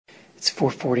It's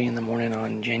 4:40 in the morning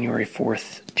on January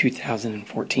 4th,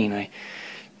 2014. I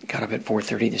got up at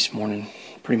 4:30 this morning,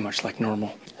 pretty much like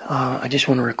normal. I just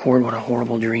want to record what a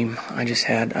horrible dream I just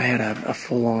had. I had a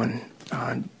full-on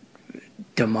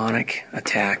demonic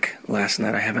attack last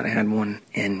night. I haven't had one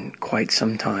in quite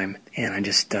some time, and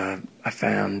I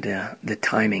found the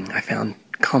timing. I found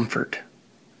comfort.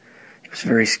 It was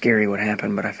very scary what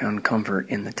happened, but I found comfort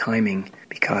in the timing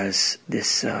because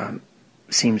this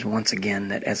seems once again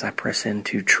that as I press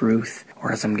into truth,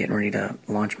 or as I'm getting ready to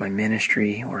launch my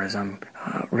ministry, or as I'm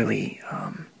really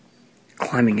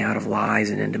climbing out of lies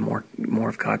and into more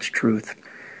of God's truth,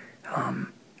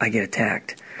 I get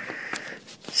attacked.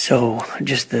 So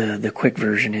just the quick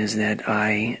version is that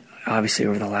I, obviously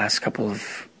over the last couple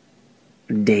of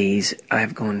days,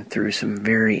 I've gone through some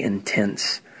very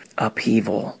intense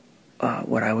upheaval,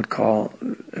 what I would call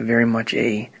very much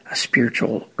a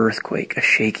spiritual earthquake, a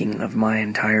shaking of my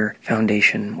entire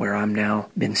foundation, where I'm now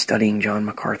been studying John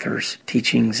MacArthur's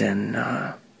teachings and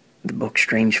the book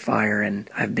Strange Fire, and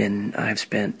I've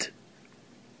spent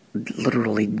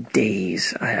literally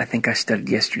days. I think I studied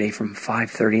yesterday from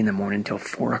 5:30 in the morning till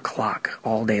 4 o'clock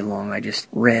all day long. I just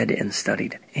read and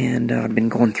studied, and I've been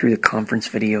going through the conference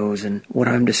videos, and what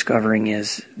I'm discovering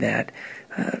is that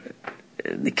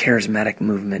the charismatic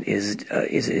movement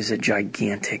is a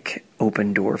gigantic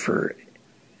open door for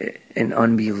an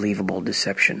unbelievable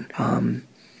deception.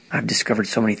 I've discovered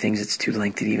so many things, it's too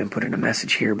lengthy to even put in a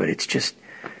message here, but it's just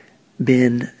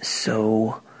been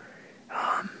so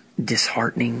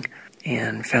disheartening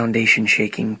and foundation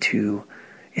shaking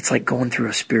it's like going through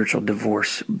a spiritual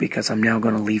divorce, because I'm now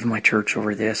going to leave my church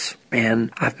over this,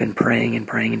 and I've been praying and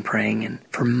praying and praying, and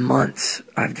for months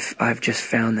I've just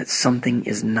found that something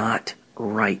is not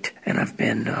right, and I've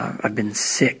been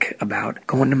sick about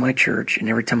going to my church, and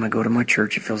every time I go to my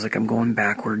church it feels like I'm going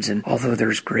backwards. And although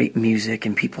there's great music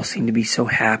and people seem to be so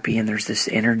happy and there's this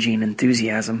energy and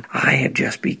enthusiasm, I have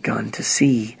just begun to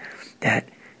see that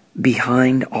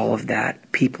behind all of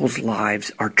that, people's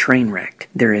lives are train wrecked.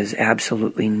 There is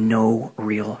absolutely no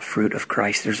real fruit of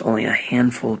Christ. There's only a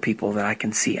handful of people that I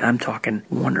can see. I'm talking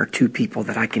one or two people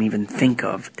that I can even think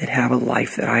of that have a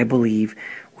life that I believe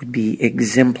would be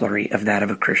exemplary of that of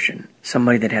a Christian.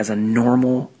 Somebody that has a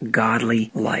normal,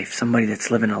 godly life. Somebody that's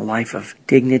living a life of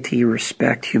dignity,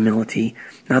 respect, humility.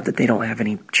 Not that they don't have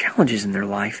any challenges in their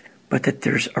life, but that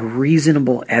there's a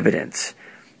reasonable evidence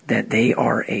that they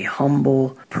are a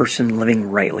humble person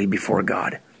living rightly before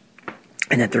God,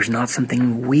 and that there's not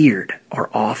something weird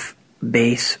or off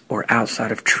base or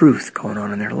outside of truth going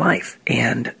on in their life.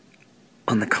 And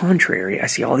on the contrary, I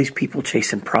see all these people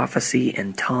chasing prophecy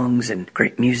and tongues and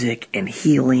great music and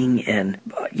healing and,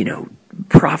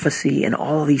 prophecy and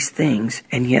all these things,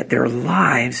 and yet their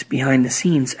lives behind the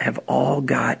scenes have all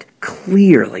got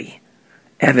clearly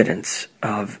evidence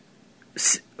of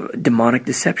demonic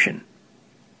deception.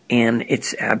 And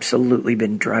it's absolutely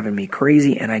been driving me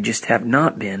crazy, and I just have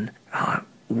not been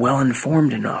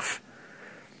well-informed enough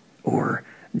or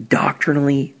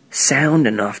doctrinally sound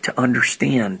enough to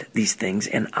understand these things.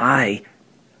 And I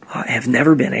have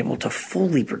never been able to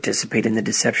fully participate in the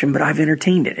deception, but I've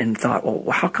entertained it and thought,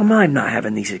 well, how come I'm not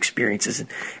having these experiences? And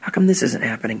how come this isn't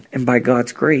happening? And by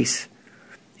God's grace,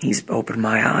 He's opened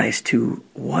my eyes to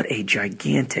what a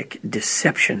gigantic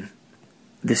deception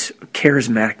this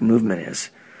charismatic movement is.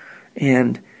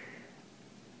 And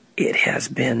it has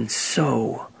been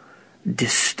so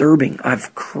disturbing.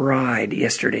 I've cried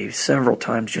yesterday several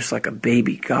times, just like a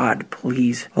baby. God,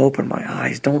 please open my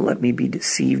eyes. Don't let me be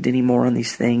deceived anymore on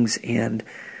these things. And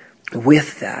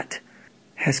with that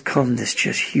has come this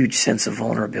just huge sense of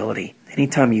vulnerability.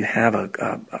 Anytime you have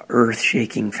a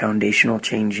earth-shaking, foundational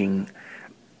change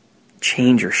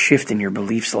or shift in your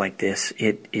beliefs like this,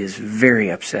 it is very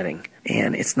upsetting.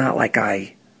 And it's not like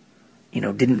I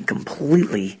didn't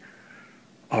completely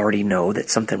already know that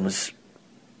something was,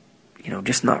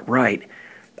 just not right.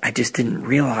 I just didn't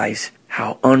realize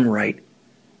how unright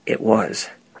it was.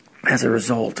 As a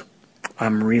result,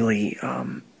 I'm really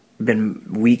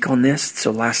been weak on this.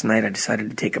 So last night I decided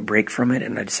to take a break from it,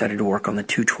 and I decided to work on the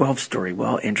 2:12 story.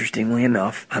 Well, interestingly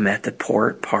enough, I'm at the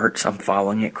parts. I'm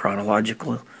following it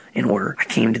chronological in order. I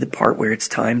came to the part where it's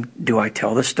time. Do I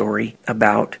tell the story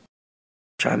about,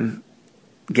 which I'm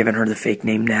giving her the fake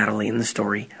name Natalie in the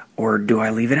story, or do I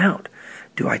leave it out?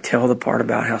 Do I tell the part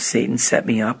about how Satan set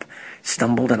me up,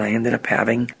 stumbled, and I ended up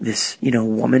having this,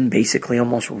 woman basically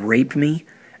almost rape me?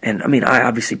 And I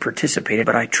obviously participated,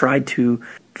 but I tried to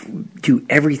do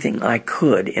everything I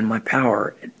could in my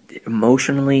power,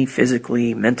 emotionally,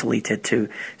 physically, mentally, to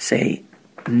say,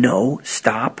 no,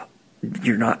 stop,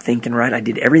 you're not thinking right. I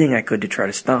did everything I could to try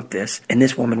to stop this, and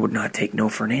this woman would not take no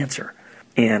for an answer.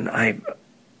 And I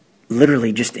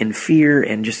literally, just in fear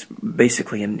and just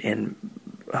basically in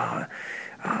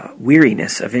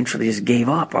weariness, eventually just gave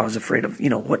up. I was afraid of,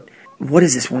 what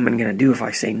is this woman going to do if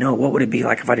I say no? What would it be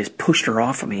like if I just pushed her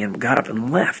off of me and got up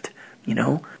and left,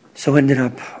 So ended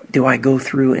up, do I go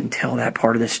through and tell that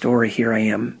part of the story? Here I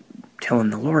am telling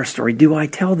the Laura story. Do I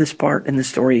tell this part in the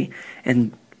story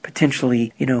and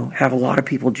potentially, have a lot of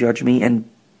people judge me, and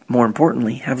more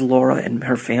importantly, have Laura and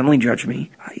her family judge me?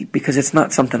 Because it's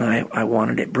not something I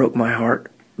wanted. It broke my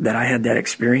heart that I had that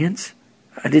experience.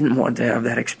 I didn't want to have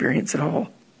that experience at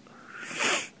all.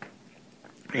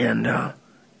 And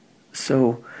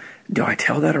so do I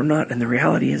tell that or not? And the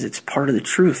reality is, it's part of the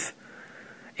truth.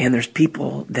 And there's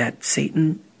people that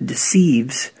Satan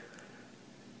deceives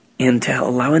into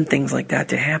allowing things like that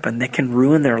to happen that can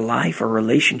ruin their life or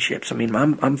relationships. I mean,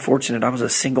 I'm fortunate I was a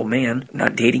single man,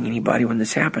 not dating anybody when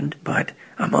this happened, but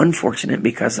I'm unfortunate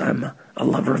because I'm a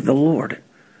lover of the Lord.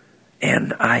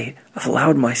 And I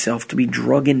allowed myself to be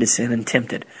drug into sin and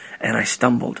tempted, and I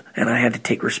stumbled, and I had to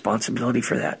take responsibility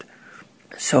for that.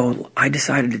 So I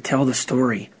decided to tell the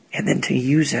story and then to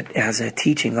use it as a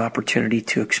teaching opportunity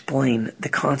to explain the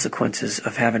consequences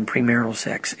of having premarital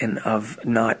sex and of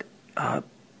not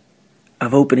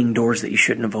of opening doors that you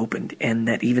shouldn't have opened, and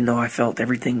that even though I felt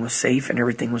everything was safe and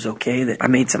everything was okay, that I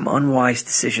made some unwise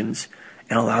decisions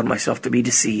and allowed myself to be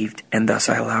deceived, and thus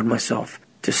I allowed myself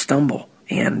to stumble.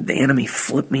 And the enemy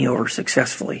flipped me over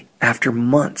successfully. After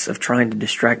months of trying to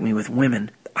distract me with women,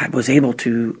 I was able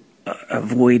to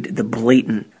avoid the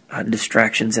blatant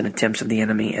distractions and attempts of the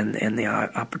enemy and the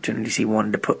opportunities he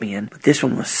wanted to put me in. But this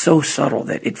one was so subtle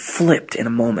that it flipped in a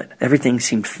moment. Everything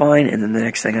seemed fine, and then the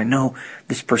next thing I know,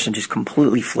 this person just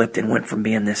completely flipped and went from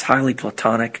being this highly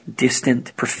platonic,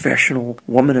 distant, professional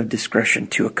woman of discretion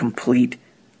to a complete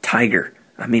tiger.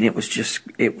 I mean, it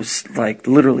was like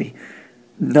literally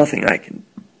nothing I can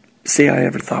say I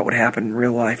ever thought would happen in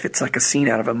real life. It's like a scene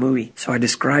out of a movie. So I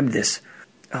described this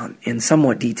in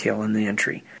somewhat detail in the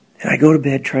entry. And I go to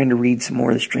bed trying to read some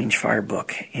more of the Strange Fire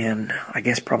book, and I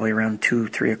guess probably around 2,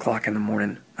 3 o'clock in the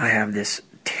morning, I have this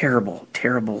terrible,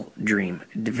 terrible dream,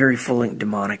 very fully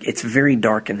demonic. It's very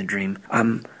dark in the dream.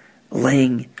 I'm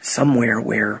laying somewhere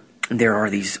where there are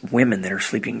these women that are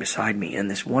sleeping beside me, and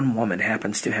this one woman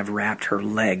happens to have wrapped her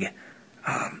legs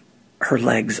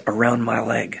around my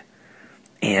leg.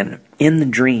 And in the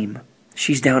dream,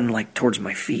 she's down like towards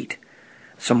my feet.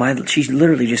 So she's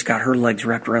literally just got her legs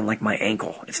wrapped around like my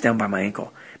ankle. It's down by my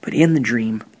ankle. But in the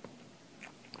dream,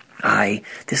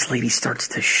 this lady starts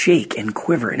to shake and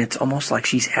quiver, and it's almost like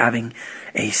she's having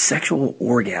a sexual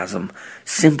orgasm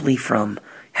simply from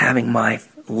having my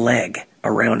leg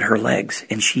around her legs.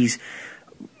 And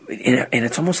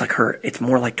it's almost like it's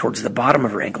more like towards the bottom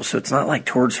of her ankle. So it's not like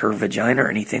towards her vagina or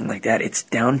anything like that. It's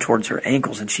down towards her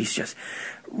ankles, and she's just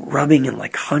rubbing and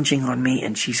like hunching on me,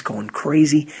 and she's going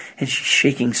crazy, and she's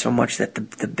shaking so much that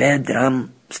the bed that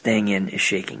I'm staying in is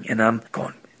shaking. And I'm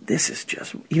going, this is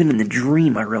just, even in the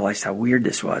dream I realized how weird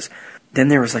this was. Then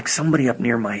there was like somebody up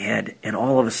near my head, and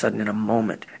all of a sudden in a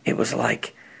moment, it was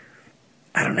like,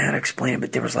 I don't know how to explain it,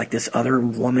 but there was like this other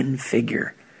woman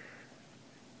figure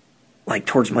like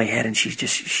towards my head, and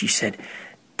she said,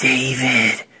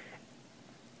 David.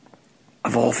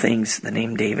 Of all things, the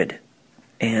name David.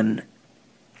 And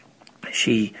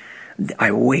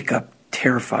I wake up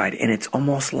terrified, and it's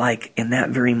almost like in that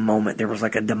very moment there was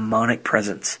like a demonic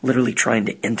presence literally trying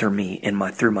to enter me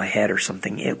through my head or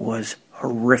something. It was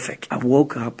horrific. I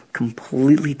woke up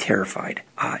completely terrified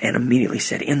and immediately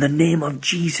said, in the name of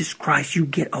Jesus Christ, you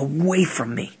get away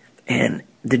from me. And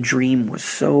the dream was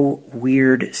so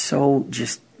weird, so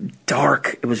just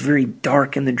dark. It was very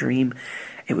dark in the dream.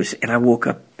 And I woke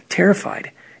up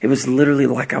terrified. It was literally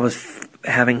like I was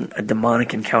having a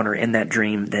demonic encounter in that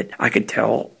dream, that I could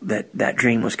tell that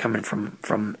dream was coming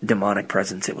from demonic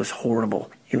presence. It was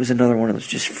horrible. It was another one of those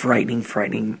just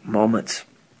frightening moments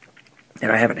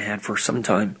that I haven't had for some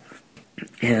time.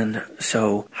 And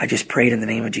so I just prayed in the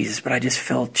name of Jesus, but I just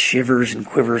felt shivers and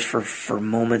quivers for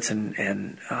moments,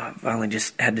 and finally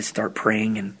just had to start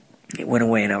praying, and it went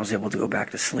away, and I was able to go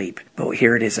back to sleep. But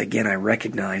here it is again. I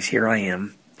recognize, here I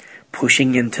am,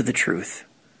 pushing into the truth,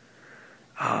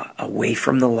 away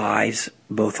from the lies,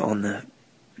 both on the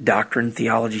doctrine,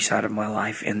 theology side of my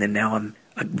life, and then now I'm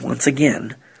once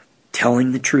again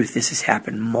telling the truth. This has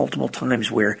happened multiple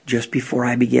times where just before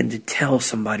I begin to tell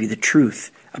somebody the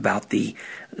truth about the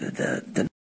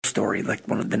story, like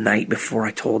the night before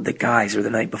I told the guys, or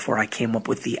the night before I came up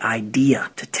with the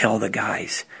idea to tell the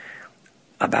guys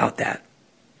about that,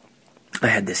 I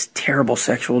had this terrible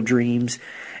sexual dreams,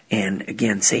 And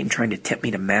again, Satan trying to tempt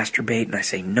me to masturbate, and I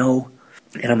say no,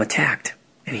 and I'm attacked.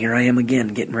 And here I am again,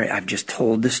 getting ready. I've just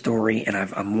told the story, and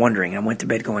I'm wondering. I went to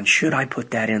bed going, should I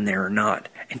put that in there or not?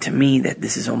 And to me, that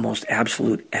this is almost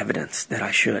absolute evidence that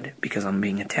I should, because I'm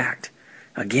being attacked.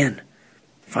 Again,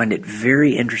 find it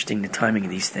very interesting, the timing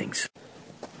of these things.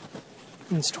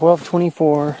 It's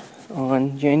 12:24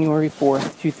 on January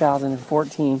 4th,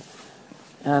 2014,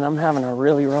 and I'm having a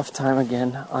really rough time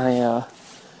again.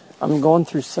 I'm going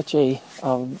through such a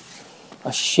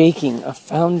shaking, a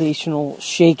foundational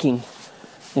shaking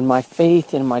in my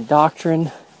faith, in my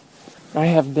doctrine. I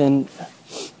have been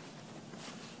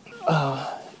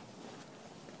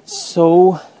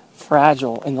so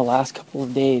fragile in the last couple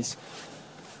of days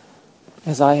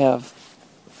as I have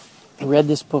read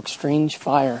this book, Strange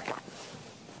Fire,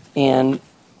 and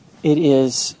it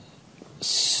is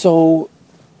so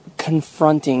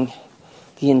confronting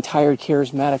the entire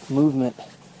charismatic movement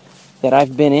that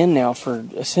I've been in now for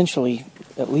essentially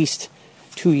at least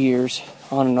 2 years,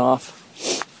 on and off.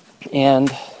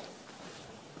 And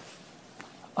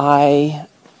I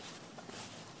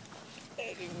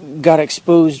got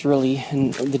exposed, really,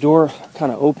 and the door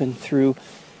kind of opened through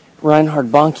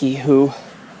Reinhard Bonnke, who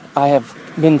I have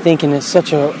been thinking is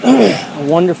such a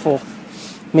wonderful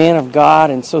man of God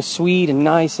and so sweet and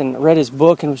nice, and read his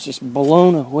book and was just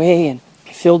blown away and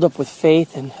filled up with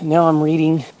faith. And now I'm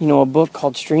reading, a book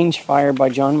called Strange Fire by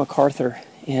John MacArthur,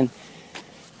 and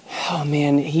oh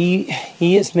man, he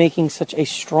is making such a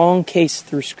strong case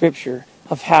through Scripture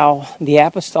of how the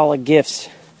apostolic gifts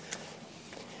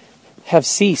have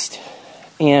ceased,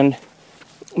 and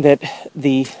that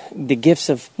the gifts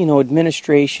of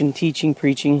administration, teaching,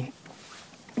 preaching,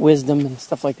 wisdom, and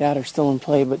stuff like that are still in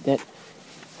play, but that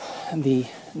the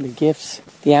gifts,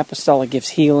 the apostolic gifts,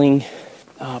 healing,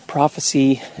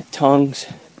 prophecy, tongues,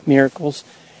 miracles,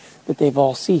 that they've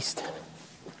all ceased.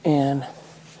 And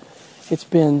it's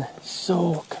been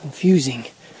so confusing,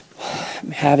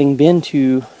 having been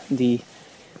to the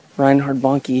Reinhard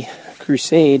Bonnke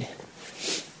crusade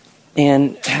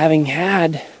and having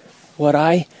had what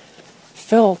I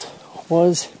felt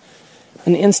was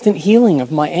an instant healing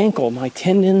of my ankle, my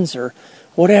tendons, or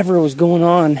whatever was going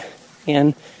on.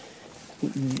 And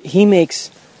he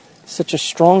makes such a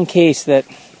strong case that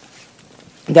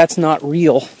that's not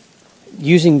real.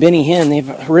 Using Benny Hinn,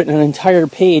 they've written an entire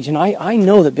page, and I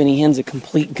know that Benny Hinn's a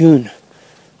complete goon.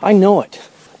 I know it.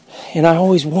 And I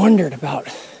always wondered about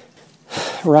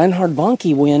Reinhard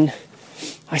Bonnke when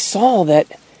I saw that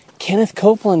Kenneth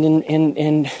Copeland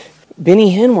and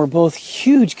Benny Hinn were both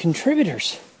huge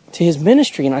contributors to his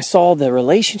ministry, and I saw the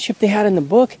relationship they had in the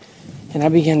book, and I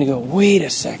began to go, wait a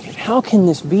second, how can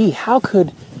this be? How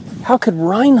could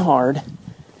Reinhard,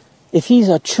 if he's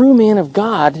a true man of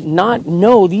God, not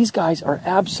know these guys are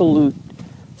absolute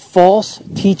false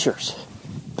teachers?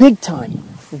 Big time.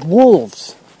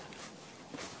 Wolves.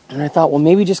 And I thought, well,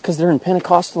 maybe just because they're in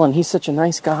Pentecostal and he's such a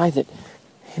nice guy that,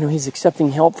 he's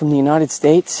accepting help from the United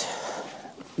States.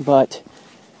 But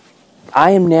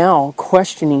I am now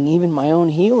questioning even my own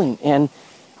healing. And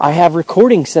I have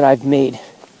recordings that I've made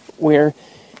where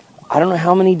I don't know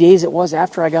how many days it was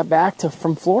after I got back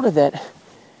from Florida that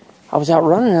I was out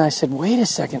running, and I said, wait a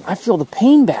second, I feel the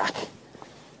pain back.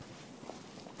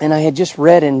 And I had just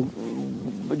read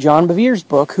in John Bevere's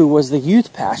book, who was the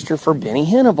youth pastor for Benny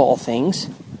Hinn of all things,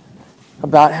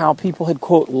 about how people had,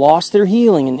 quote, lost their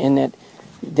healing, and that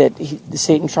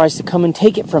Satan tries to come and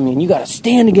take it from you, and you got to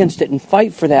stand against it and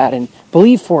fight for that and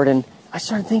believe for it. And I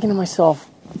started thinking to myself,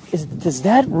 does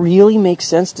that really make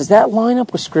sense? Does that line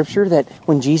up with Scripture, that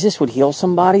when Jesus would heal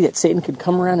somebody, that Satan could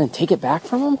come around and take it back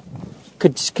from him?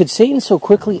 Could Satan so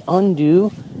quickly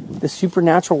undo the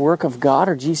supernatural work of God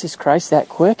or Jesus Christ that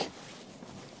quick?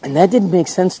 And that didn't make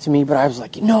sense to me, but I was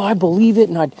like, I believe it,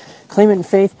 and I'd claim it in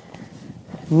faith.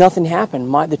 Nothing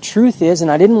happened. The truth is,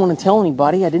 and I didn't want to tell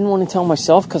anybody, I didn't want to tell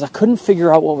myself because I couldn't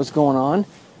figure out what was going on.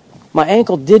 My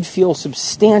ankle did feel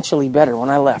substantially better when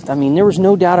I left. I mean, there was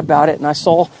no doubt about it, and I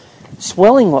saw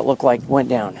swelling what looked like went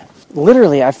down.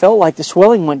 Literally, I felt like the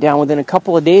swelling went down within a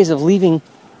couple of days of leaving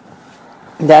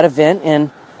that event,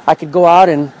 and I could go out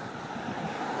and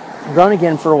run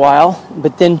again for a while,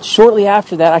 but then shortly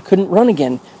after that I couldn't run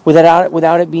again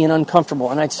without it being uncomfortable.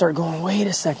 And I'd start going, wait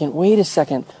a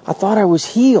second, I thought I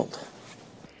was healed.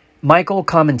 Michael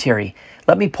commentary.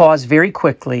 Let me pause very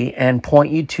quickly and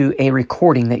point you to a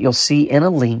recording that you'll see in a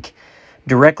link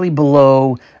directly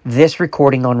below this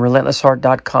recording on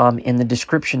relentlessheart.com in the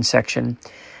description section.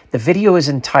 The video is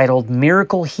entitled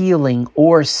Miracle Healing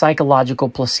or Psychological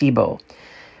Placebo.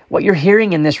 What you're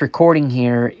hearing in this recording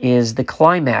here is the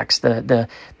climax, the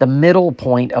middle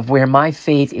point of where my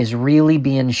faith is really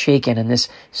being shaken, and this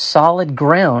solid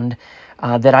ground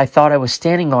that I thought I was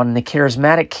standing on in the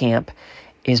charismatic camp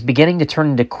is beginning to turn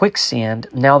into quicksand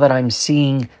now that I'm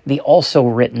seeing the also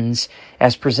writtens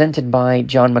as presented by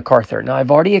John MacArthur. Now, I've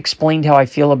already explained how I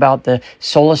feel about the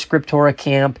Sola Scriptura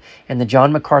camp and the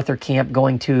John MacArthur camp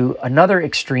going to another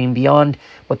extreme beyond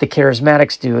what the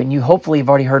charismatics do, and you hopefully have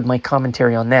already heard my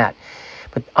commentary on that.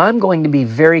 But I'm going to be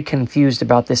very confused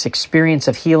about this experience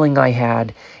of healing I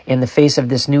had in the face of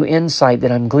this new insight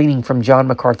that I'm gleaning from John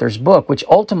MacArthur's book, which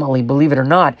ultimately, believe it or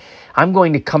not, I'm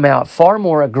going to come out far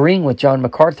more agreeing with John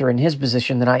MacArthur in his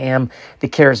position than I am the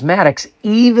charismatics,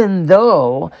 even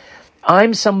though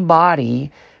I'm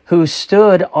somebody who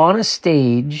stood on a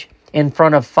stage in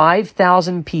front of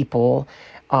 5,000 people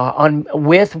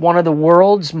with one of the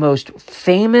world's most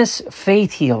famous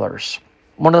faith healers,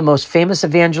 one of the most famous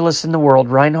evangelists in the world,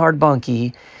 Reinhard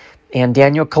Bonnke, and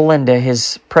Daniel Kolenda,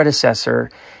 his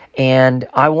predecessor. And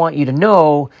I want you to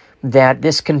know that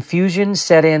this confusion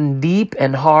set in deep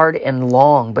and hard and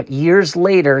long. But years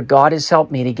later, God has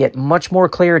helped me to get much more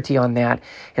clarity on that.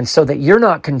 And so that you're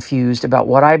not confused about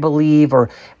what I believe or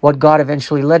what God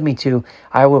eventually led me to,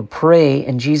 I will pray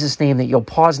in Jesus' name that you'll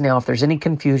pause now if there's any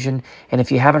confusion. And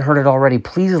if you haven't heard it already,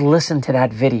 please listen to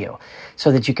that video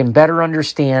so that you can better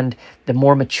understand the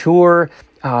more mature,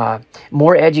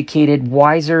 more educated,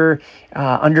 wiser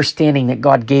understanding that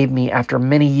God gave me after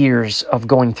many years of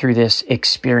going through this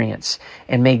experience.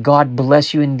 And may God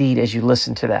bless you indeed as you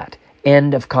listen to that.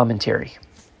 End of commentary.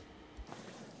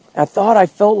 I thought I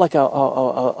felt like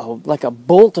a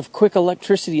bolt of quick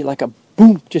electricity, like a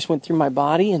boom, just went through my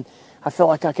body, and I felt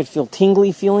like I could feel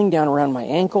tingly feeling down around my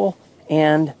ankle,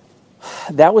 and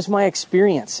that was my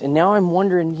experience. And now I'm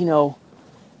wondering,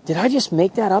 did I just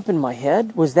make that up in my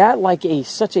head? Was that like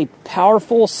such a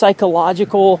powerful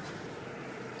psychological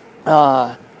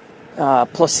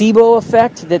placebo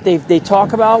effect that they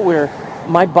talk about, where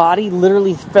my body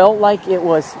literally felt like it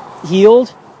was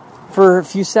healed for a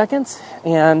few seconds?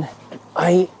 And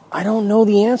I don't know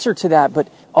the answer to that, but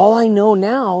all I know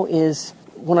now is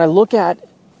when I look at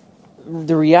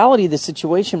the reality of the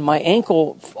situation, my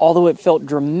ankle, although it felt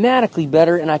dramatically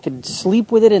better and I could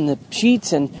sleep with it in the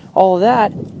sheets and all of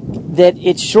that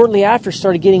it shortly after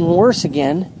started getting worse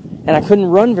again, and I couldn't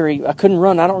run.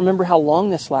 I don't remember how long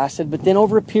this lasted, but then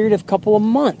over a period of a couple of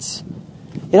months,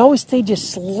 it always stayed just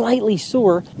slightly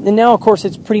sore. And now, of course,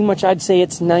 it's pretty much, I'd say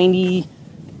it's 90,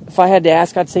 if I had to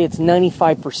ask, I'd say it's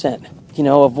 95%.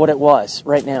 Of what it was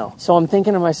right now. So I'm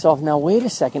thinking to myself, now wait a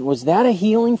second, was that a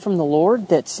healing from the Lord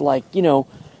that's like,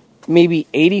 maybe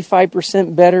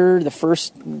 85% better the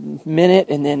first minute,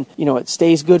 and then, it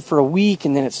stays good for a week,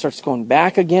 and then it starts going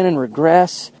back again and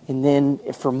regress, and then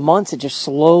for months it just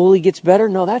slowly gets better?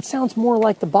 No, that sounds more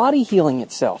like the body healing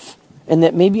itself. And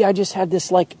that maybe I just had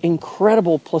this like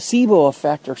incredible placebo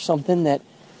effect or something. That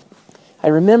I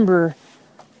remember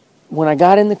when I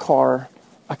got in the car,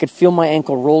 I could feel my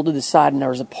ankle roll to the side, and there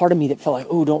was a part of me that felt like,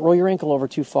 oh, don't roll your ankle over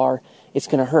too far. It's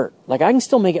going to hurt. Like, I can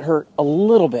still make it hurt a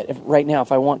little bit right now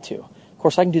if I want to. Of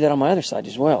course, I can do that on my other side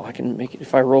as well. I can make it,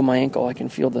 if I roll my ankle, I can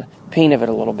feel the pain of it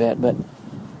a little bit, but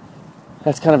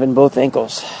that's kind of in both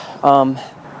ankles. But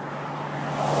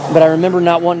I remember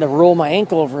not wanting to roll my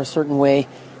ankle over a certain way,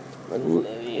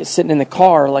 sitting in the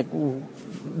car, like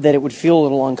that it would feel a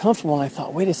little uncomfortable. And I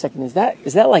thought, wait a second, is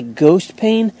that like ghost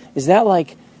pain? Is that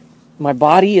like my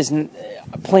body is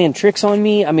playing tricks on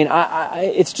me? I mean,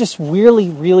 it's just really,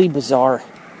 really bizarre.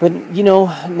 But,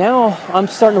 now I'm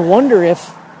starting to wonder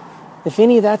if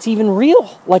any of that's even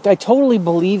real. Like, I totally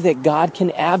believe that God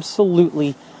can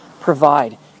absolutely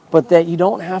provide, but that you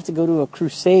don't have to go to a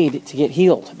crusade to get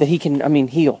healed. That He can,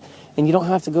 heal. And you don't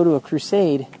have to go to a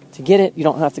crusade to get it. You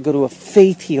don't have to go to a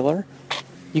faith healer.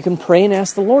 You can pray and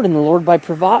ask the Lord, and the Lord, by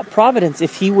providence,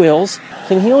 if He wills,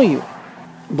 can heal you.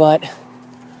 But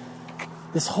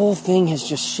this whole thing has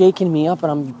just shaken me up,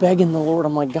 and I'm begging the Lord.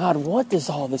 I'm like, God, what does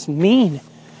all this mean?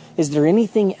 Is there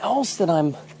anything else that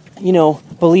I'm,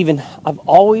 believing? I've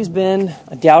always been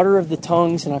a doubter of the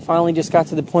tongues, and I finally just got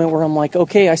to the point where I'm like,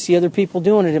 okay, I see other people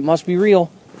doing it. It must be real.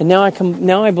 And now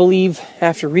I believe,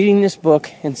 after reading this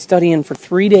book and studying for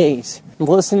 3 days, and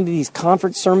listening to these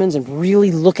conference sermons and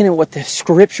really looking at what the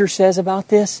Scripture says about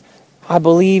this, I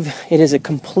believe it is a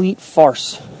complete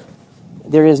farce.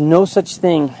 There is no such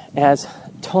thing as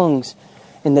tongues.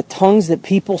 And the tongues that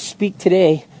people speak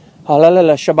today, all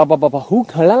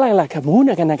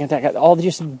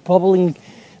just bubbling,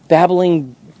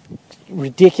 babbling,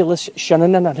 ridiculous.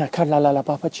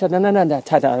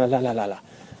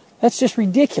 That's just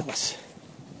ridiculous.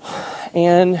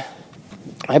 And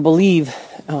I believe,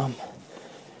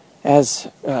 as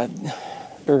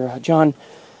John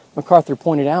MacArthur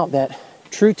pointed out, that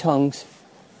true tongues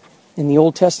in the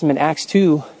Old Testament, Acts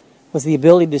 2, was the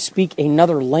ability to speak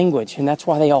another language, and that's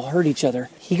why they all heard each other.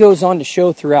 He goes on to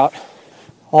show throughout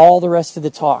all the rest of the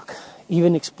talk,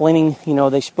 even explaining,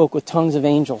 they spoke with tongues of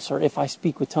angels, or if I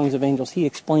speak with tongues of angels, he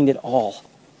explained it all.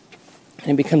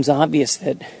 And it becomes obvious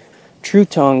that true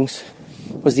tongues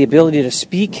was the ability to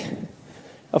speak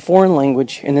a foreign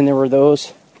language, and then there were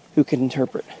those who could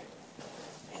interpret.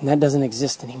 And that doesn't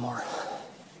exist anymore.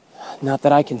 Not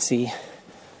that I can see.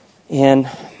 And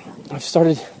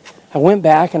I went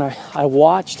back and I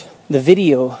watched the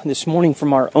video this morning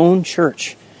from our own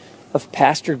church of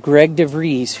Pastor Greg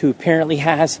DeVries, who apparently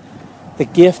has the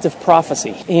gift of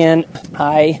prophecy. And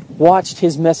I watched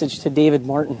his message to David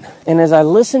Martin. And as I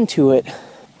listened to it,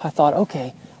 I thought,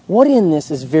 okay, what in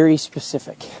this is very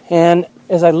specific? And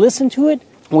as I listened to it,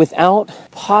 without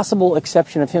possible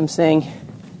exception of him saying,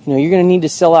 you're going to need to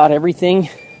sell out everything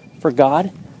for God,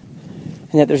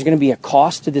 and that there's going to be a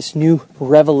cost to this new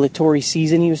revelatory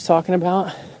season he was talking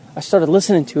about, I started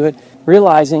listening to it,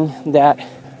 realizing that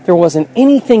there wasn't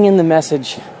anything in the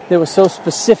message that was so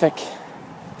specific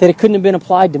that it couldn't have been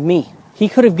applied to me. He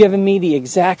could have given me the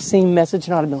exact same message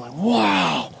and I'd have been like,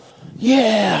 wow,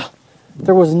 yeah.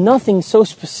 There was nothing so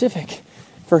specific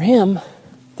for him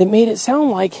that made it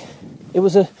sound like it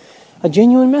was a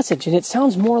genuine message. And it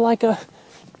sounds more like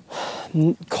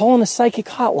calling a psychic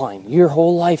hotline. Your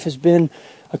whole life has been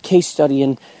a case study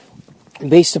and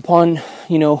based upon,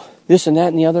 this and that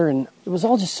and the other. And it was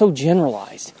all just so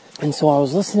generalized. And so I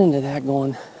was listening to that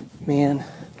going, man,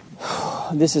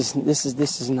 this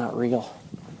is not real.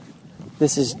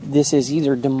 This is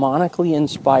either demonically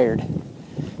inspired.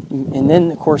 And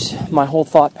then, of course, my whole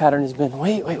thought pattern has been,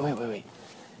 wait.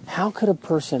 How could a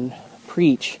person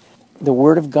preach the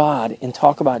Word of God and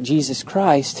talk about Jesus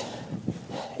Christ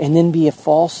and then be a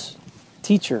false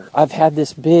teacher? I've had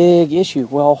this big issue.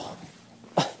 Well,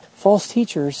 false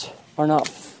teachers are not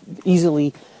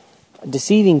easily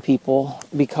deceiving people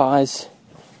because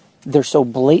they're so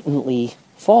blatantly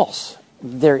false.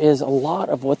 There is a lot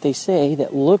of what they say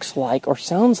that looks like or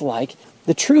sounds like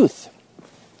the truth.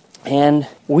 And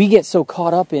we get so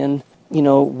caught up in,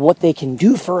 what they can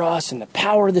do for us and the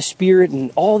power of the Spirit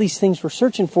and all these things we're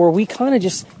searching for, we kind of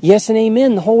just yes and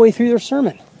amen the whole way through their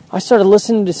sermon. I started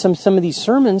listening to some of these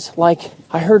sermons, like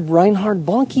I heard Reinhard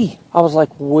Bonnke. I was like,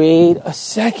 wait a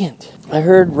second. I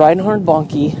heard Reinhard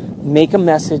Bonnke make a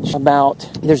message about,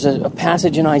 there's a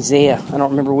passage in Isaiah, I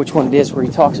don't remember which one it is, where he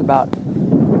talks about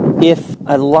if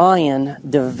a lion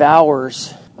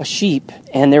devours a sheep,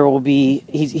 and there will be,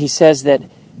 he says that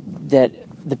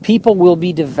the people will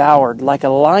be devoured like a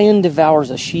lion devours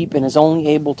a sheep and is only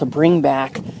able to bring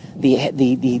back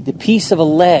the piece of a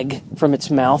leg from its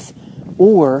mouth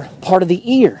or part of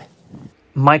the ear.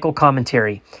 Michael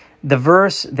commentary. The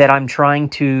verse that I'm trying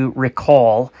to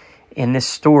recall in this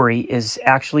story is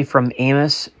actually from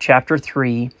Amos chapter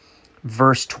 3,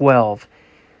 verse 12.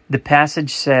 The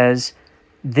passage says,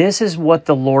 "This is what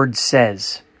the Lord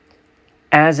says.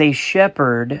 As a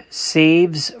shepherd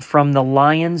saves from the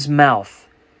lion's mouth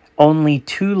only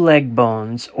 2 leg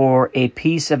bones or a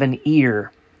piece of an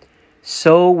ear,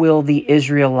 so will the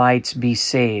Israelites be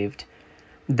saved.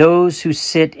 Those who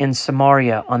sit in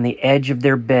Samaria on the edge of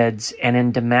their beds and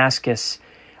in Damascus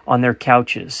on their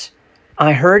couches."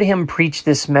 I heard him preach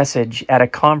this message at a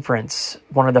conference.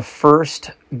 One of the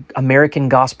first American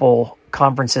gospel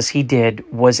conferences he did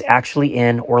was actually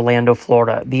in Orlando,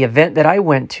 Florida. The event that I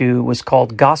went to was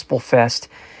called Gospel Fest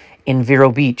in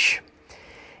Vero Beach,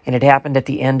 and it happened at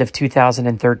the end of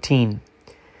 2013.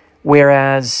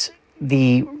 Whereas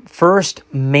the first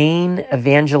main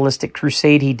evangelistic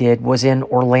crusade he did was in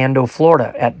Orlando,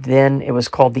 Florida. Then it was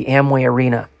called the Amway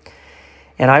Arena.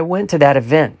 And I went to that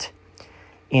event.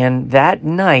 And that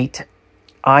night,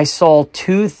 I saw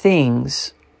 2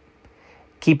 things.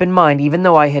 Keep in mind, even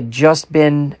though I had just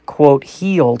been, quote,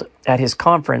 healed at his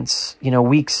conference,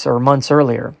 weeks or months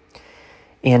earlier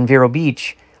in Vero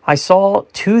Beach, I saw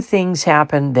 2 things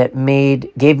happen that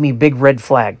gave me big red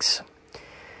flags.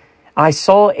 I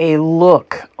saw a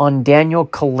look on Daniel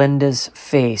Kalinda's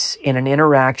face in an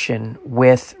interaction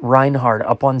with Reinhard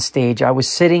up on stage. I was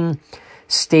sitting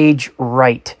stage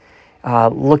right,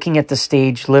 looking at the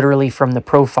stage literally from the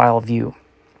profile view.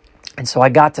 And so I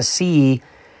got to see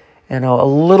a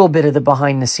little bit of the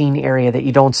behind the scene area that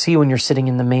you don't see when you're sitting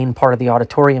in the main part of the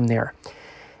auditorium there.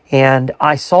 And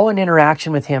I saw an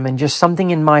interaction with him, and just something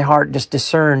in my heart just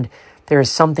discerned there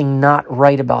is something not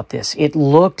right about this. It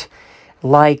looked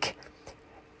like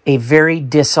a very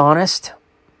dishonest,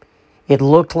 It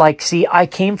looked like, see, I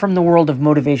came from the world of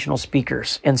motivational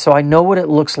speakers, and so I know what it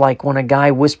looks like when a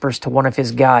guy whispers to one of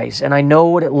his guys, and I know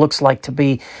what it looks like to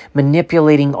be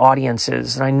manipulating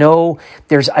audiences, and I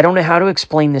don't know how to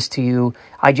explain this to you,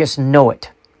 I just know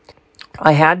it.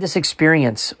 I had this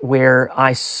experience where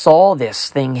I saw this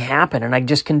thing happen, and I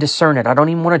just can discern it. I don't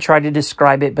even want to try to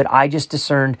describe it, but I just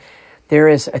discerned there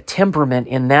is a temperament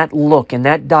in that look, in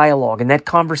that dialogue, in that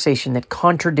conversation that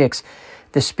contradicts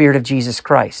the Spirit of Jesus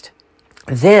Christ.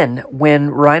 Then,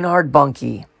 when Reinhard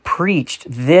Bonnke preached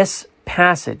this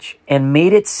passage and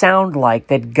made it sound like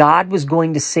that God was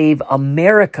going to save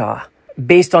America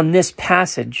based on this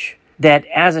passage, that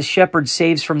as a shepherd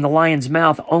saves from the lion's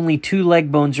mouth only 2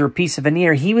 leg bones or a piece of an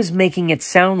ear, he was making it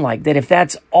sound like that if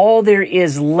that's all there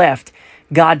is left,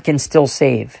 God can still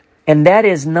save. And that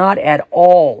is not at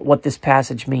all what this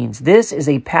passage means. This is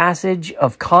a passage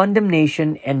of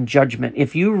condemnation and judgment.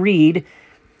 If you read,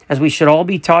 as we should all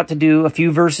be taught to do, a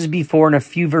few verses before and a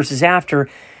few verses after,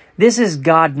 this is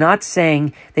God not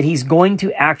saying that he's going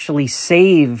to actually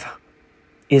save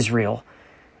Israel.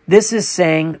 This is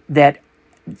saying that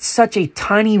such a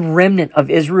tiny remnant of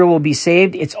Israel will be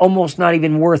saved, it's almost not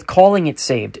even worth calling it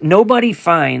saved. Nobody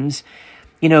finds,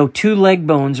 2 leg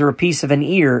bones or a piece of an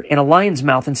ear in a lion's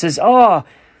mouth and says, I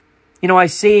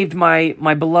saved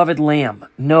my beloved lamb.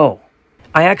 No.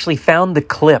 I actually found the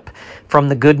clip from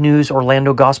the Good News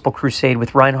Orlando Gospel Crusade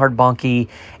with Reinhard Bonnke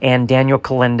and Daniel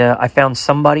Kalenda. I found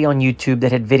somebody on YouTube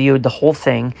that had videoed the whole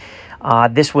thing.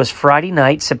 This was Friday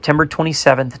night, September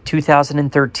 27th,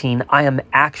 2013. I am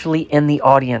actually in the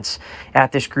audience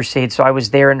at this crusade, so I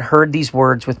was there and heard these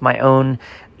words with my own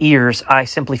ears. I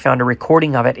simply found a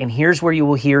recording of it, and here's where you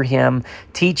will hear him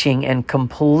teaching and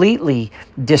completely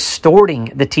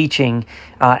distorting the teaching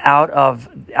out of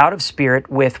spirit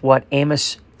with what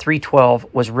Amos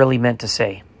 3:12 was really meant to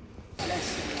say.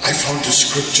 I found a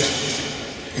scripture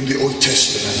in the Old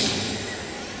Testament,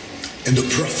 in the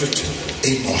prophet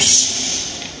Amos.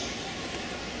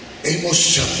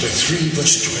 Amos chapter 3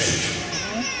 verse 12.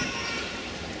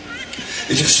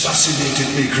 It has fascinated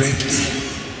me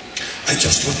greatly. I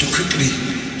just want to quickly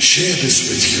share this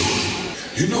with you.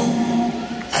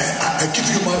 I give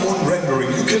you my own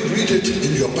rendering. You can read it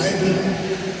in your Bible.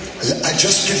 I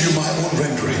just give you my own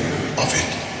rendering of it.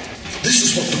 This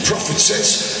is what the prophet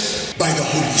says by the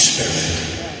Holy Spirit.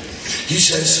 He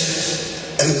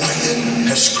says, a lion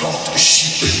has caught a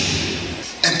sheep,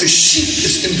 and the sheep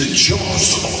is in the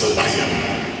jaws of the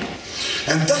lion.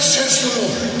 And thus says the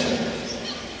Lord,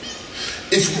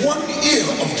 if one ear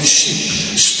of the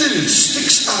sheep still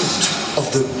sticks out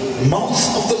of the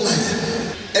mouth of the lion,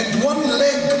 and one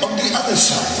leg on the other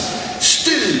side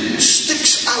still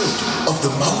sticks out of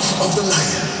the mouth of the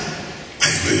lion,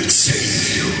 I will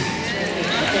save you.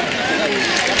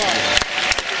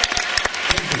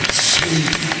 I will save you.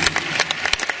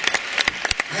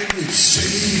 I will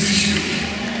save you.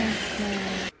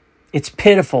 It's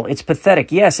pitiful. It's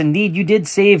pathetic. Yes, indeed, you did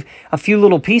save a few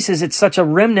little pieces. It's such a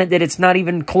remnant that it's not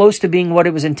even close to being what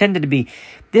it was intended to be.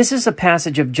 This is a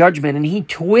passage of judgment, and he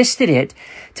twisted it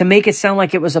to make it sound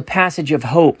like it was a passage of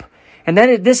hope. And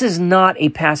this is not a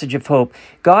passage of hope.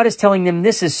 God is telling them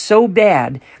this is so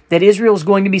bad that Israel is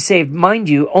going to be saved. Mind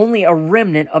you, only a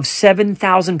remnant of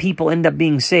 7,000 people end up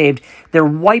being saved. They're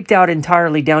wiped out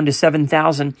entirely down to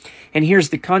 7,000. And here's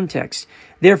the context.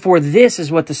 Therefore, this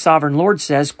is what the sovereign Lord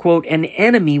says, quote, an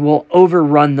enemy will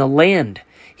overrun the land.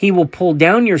 He will pull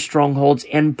down your strongholds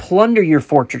and plunder your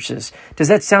fortresses. Does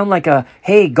that sound like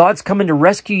hey, God's coming to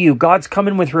rescue you. God's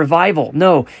coming with revival?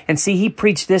 No. And see, he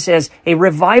preached this as a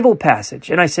revival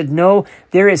passage. And I said, no,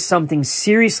 there is something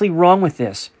seriously wrong with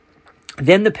this.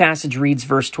 Then the passage reads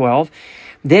verse 12.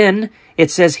 Then it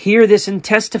says, hear this and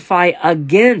testify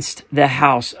against the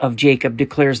house of Jacob,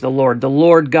 declares the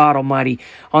Lord God Almighty.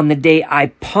 On the day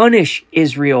I punish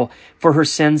Israel for her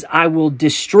sins, I will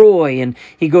destroy. And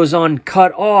he goes on,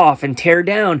 cut off and tear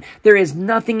down. There is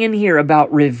nothing in here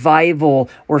about revival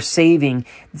or saving.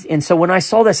 And so when I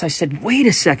saw this, I said, wait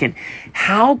a second.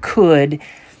 How could,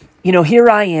 here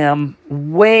I am,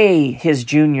 way his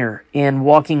junior in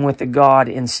walking with the God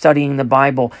and studying the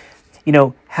Bible.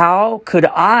 How could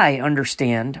I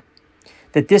understand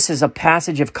that this is a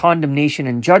passage of condemnation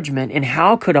and judgment? And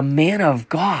how could a man of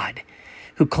God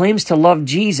who claims to love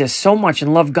Jesus so much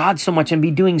and love God so much and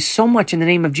be doing so much in the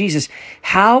name of Jesus,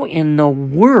 how in the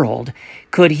world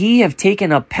could he have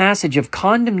taken a passage of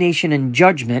condemnation and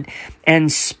judgment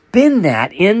and spin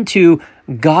that into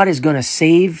God is going to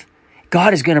save,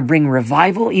 God is going to bring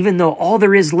revival, even though all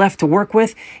there is left to work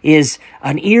with is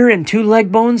an ear and 2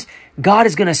 leg bones? God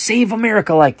is going to save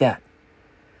America like that.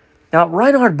 Now,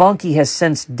 Reinhard Bonnke has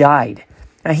since died.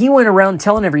 Now, he went around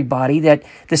telling everybody that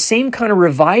the same kind of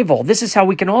revival, this is how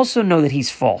we can also know that he's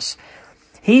false.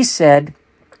 He said,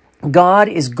 God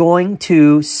is going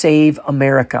to save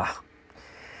America.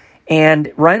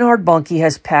 And Reinhard Bonnke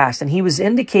has passed, and he was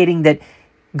indicating that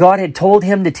God had told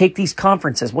him to take these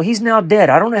conferences. Well, he's now dead.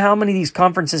 I don't know how many of these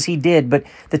conferences he did, but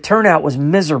the turnout was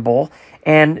miserable,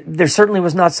 and there certainly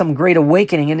was not some great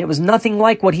awakening, and it was nothing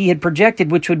like what he had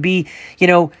projected, which would be,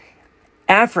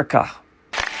 Africa.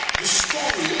 The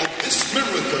story of this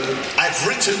miracle I've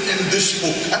written in this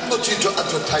book. I'm not here to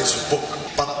advertise a book,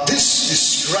 but this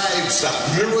describes that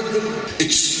miracle.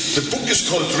 The book is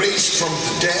called Raised from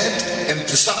the Dead, and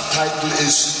the subtitle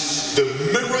is The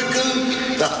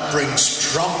Miracle That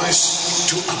Brings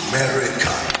Promise to America.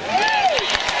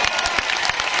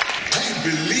 I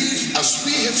believe, as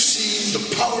we have seen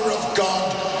the power of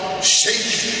God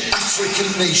shake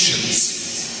African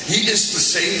nations, He is the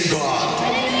same God.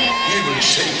 He will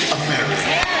shake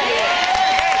America.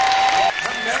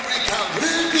 America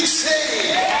will be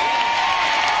saved.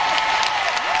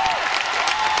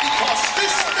 Because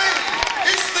this day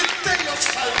is the day of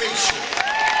salvation.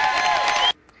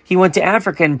 He went to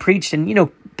Africa and preached, and,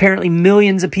 apparently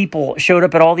millions of people showed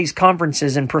up at all these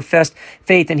conferences and professed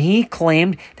faith, and he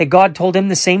claimed that God told him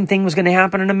the same thing was going to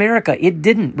happen in America. It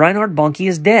didn't. Reinhard Bonnke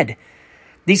is dead.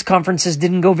 These conferences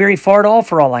didn't go very far at all,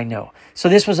 for all I know. So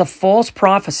this was a false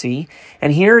prophecy,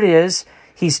 and here it is.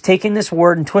 He's taking this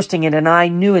word and twisting it, and I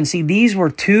knew. And see, these were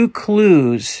two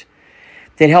clues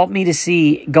that helped me to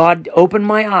see God open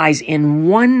my eyes in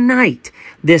one night.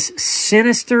 This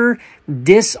sinister,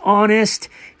 dishonest,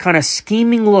 kind of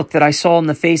scheming look that I saw in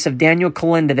the face of Daniel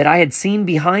Kolenda that I had seen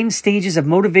behind stages of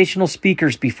motivational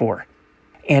speakers before.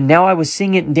 And now I was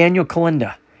seeing it in Daniel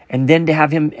Kolenda. And then to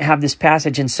have him have this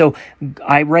passage. And so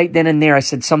I, right then and there, I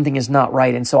said, something is not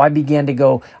right. And so I began to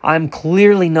go, I'm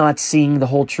clearly not seeing the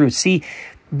whole truth. See,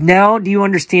 now do you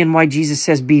understand why Jesus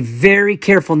says, be very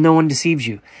careful no one deceives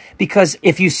you? Because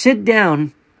if you sit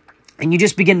down and you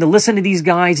just begin to listen to these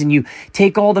guys and you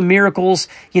take all the miracles,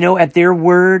 at their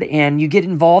word, and you get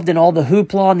involved in all the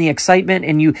hoopla and the excitement,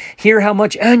 and you hear how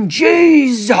much, and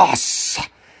Jesus,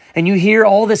 and you hear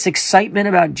all this excitement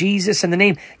about Jesus and the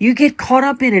name, you get caught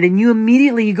up in it, and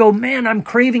you go, man, I'm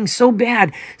craving so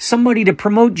bad somebody to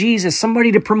promote Jesus,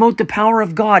 somebody to promote the power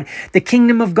of God, the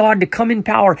kingdom of God to come in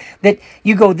power, that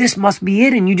you go, this must be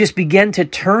it, and you just begin to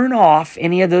turn off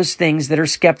any of those things that are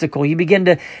skeptical. You begin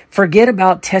to forget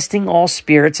about testing all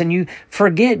spirits, and you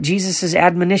forget Jesus'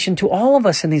 admonition to all of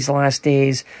us in these last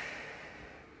days.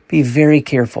 Be very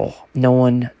careful. No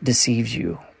one deceives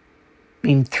you.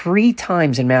 3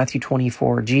 times in Matthew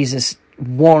 24, Jesus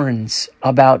warns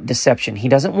about deception. He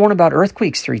doesn't warn about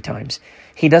earthquakes 3 times.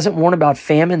 He doesn't warn about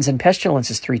famines and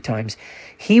pestilences 3 times.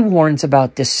 He warns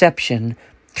about deception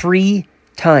 3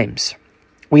 times.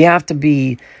 We have to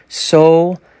be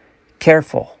so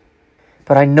careful.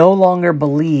 But I no longer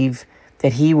believe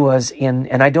that he was in,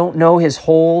 and I don't know his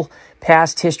whole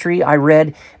past history. I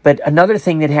read, but another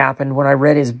thing that happened when I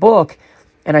read his book,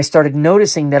 and I started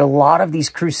noticing that a lot of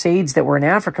these crusades that were in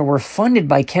Africa were funded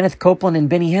by Kenneth Copeland and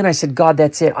Benny Hinn. I said, God,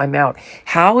 that's it. I'm out.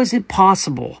 How is it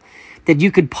possible that you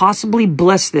could possibly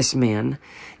bless this man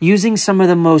using some of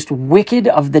the most wicked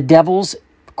of the devil's,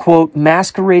 quote,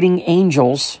 masquerading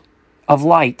angels of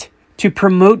light to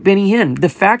promote Benny Hinn? The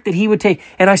fact that he would take,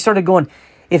 and I started going,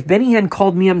 if Benny Hinn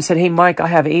called me up and said, hey, Mike, I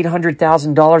have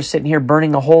 $800,000 sitting here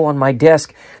burning a hole on my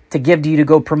desk to give to you to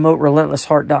go promote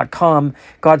relentlessheart.com,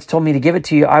 God's told me to give it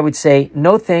to you, I would say,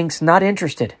 no thanks, not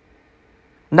interested.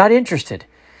 Not interested.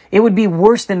 It would be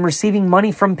worse than receiving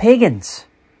money from pagans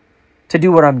to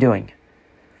do what I'm doing.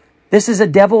 This is a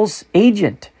devil's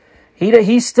agent.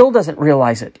 He still doesn't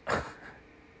realize it.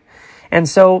 And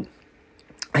so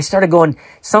I started going,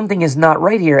 something is not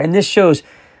right here. And this shows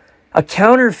a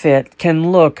counterfeit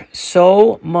can look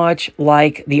so much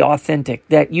like the authentic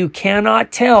that you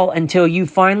cannot tell until you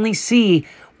finally see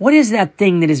what is that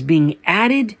thing that is being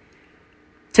added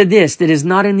to this that is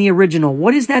not in the original.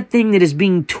 What is that thing that is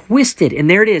being twisted? And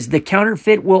there it is. The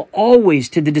counterfeit will always,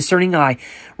 to the discerning eye,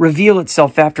 reveal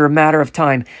itself after a matter of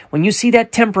time. When you see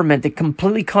that temperament that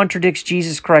completely contradicts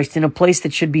Jesus Christ in a place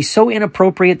that should be so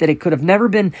inappropriate that it could have never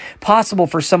been possible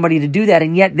for somebody to do that,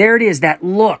 and yet there it is, that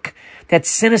look, that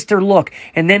sinister look.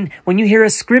 And then when you hear a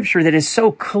scripture that is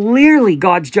so clearly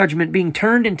God's judgment being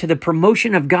turned into the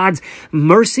promotion of God's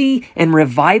mercy and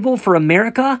revival for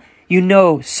America, You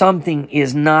know something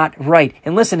is not right.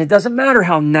 And listen, it doesn't matter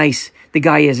how nice the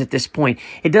guy is at this point.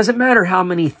 It doesn't matter how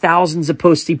many thousands of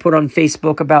posts he put on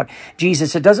Facebook about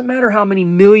Jesus. It doesn't matter how many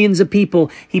millions of people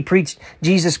he preached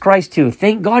Jesus Christ to.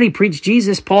 Thank God he preached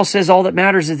Jesus. Paul says all that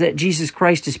matters is that Jesus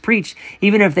Christ is preached,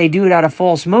 even if they do it out of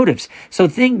false motives. So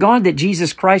thank God that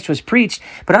Jesus Christ was preached.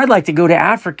 But I'd like to go to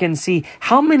Africa and see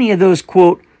how many of those,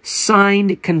 quote,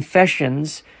 signed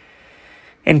confessions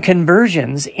and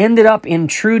conversions ended up in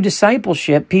true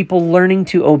discipleship, people learning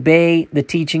to obey the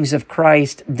teachings of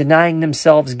Christ, denying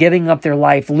themselves, giving up their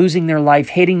life, losing their life,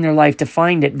 hating their life to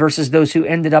find it, versus those who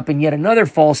ended up in yet another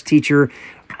false teacher,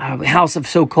 house of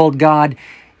so-called God,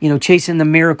 chasing the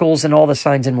miracles and all the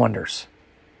signs and wonders.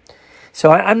 So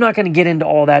I'm not going to get into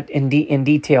all that in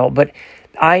detail, but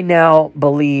I now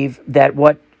believe that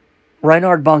what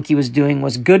Reinhard Bonnke was doing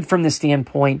was good from the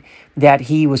standpoint that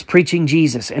he was preaching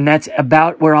Jesus, and that's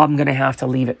about where I'm going to have to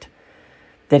leave it.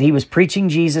 That he was preaching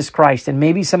Jesus Christ, and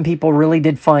maybe some people really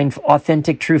did find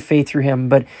authentic, true faith through him,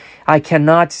 but I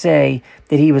cannot say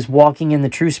that he was walking in the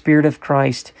true spirit of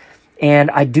Christ, and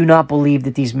I do not believe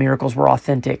that these miracles were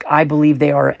authentic. I believe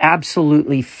they are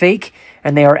absolutely fake,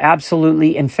 and they are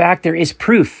absolutely, in fact, there is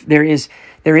proof. There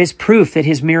is proof that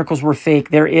his miracles were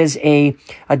fake. There is a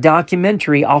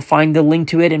documentary, I'll find the link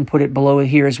to it and put it below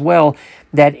here as well,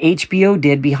 that HBO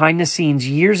did behind the scenes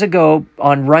years ago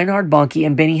on Reinhard Bonnke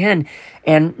and Benny Hinn,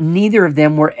 and neither of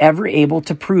them were ever able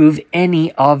to prove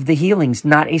any of the healings,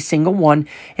 not a single one.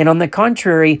 And on the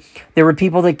contrary, there were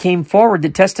people that came forward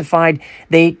that testified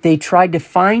they tried to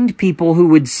find people who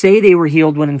would say they were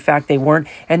healed when in fact they weren't,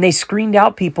 and they screened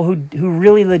out people who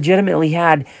really legitimately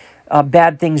had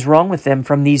bad things wrong with them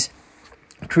from these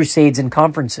crusades and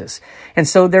conferences. And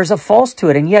so there's a false to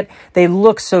it, and yet they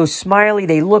look so smiley,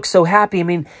 they look so happy. I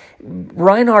mean,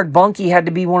 Reinhard Bonnke had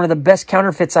to be one of the best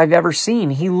counterfeits I've ever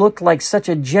seen. He looked like such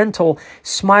a gentle,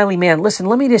 smiley man. Listen,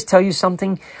 let me just tell you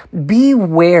something.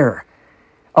 Beware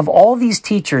of all these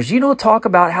teachers. Talk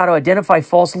about how to identify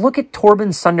false. Look at Torben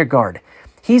Sundergaard.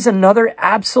 He's another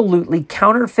absolutely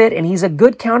counterfeit, and he's a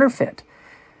good counterfeit.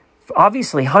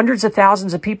 Obviously, hundreds of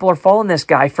thousands of people are following this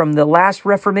guy from the last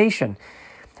Reformation.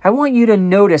 I want you to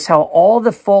notice how all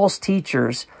the false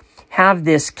teachers have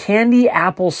this candy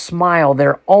apple smile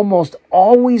they're almost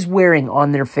always wearing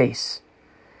on their face.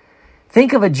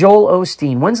 Think of a Joel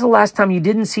Osteen. When's the last time you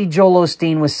didn't see Joel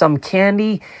Osteen with some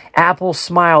candy apple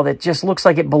smile that just looks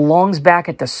like it belongs back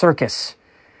at the circus?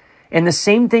 And the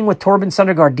same thing with Torben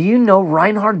Sundergaard. Do you know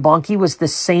Reinhard Bonnke was the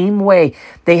same way?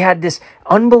 They had this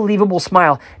unbelievable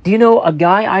smile. Do you know a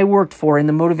guy I worked for in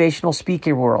the motivational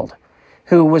speaker world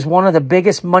who was one of the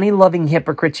biggest money-loving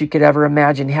hypocrites you could ever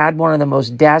imagine, had one of the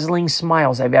most dazzling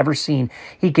smiles I've ever seen.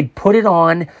 He could put it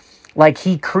on like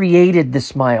he created the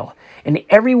smile. And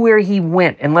everywhere he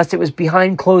went, unless it was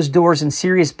behind closed doors and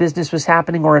serious business was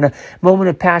happening or in a moment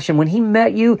of passion, when he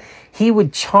met you, he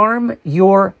would charm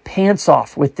your pants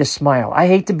off with this smile. I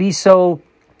hate to be so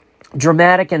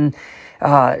dramatic and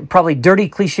probably dirty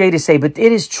cliche to say, but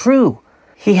it is true.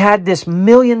 He had this $1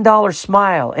 million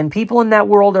smile, and people in that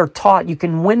world are taught you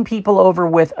can win people over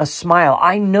with a smile.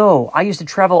 I know. I used to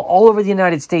travel all over the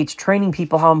United States training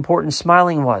people how important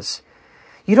smiling was.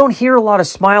 You don't hear a lot of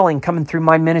smiling coming through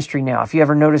my ministry now, if you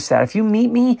ever notice that. If you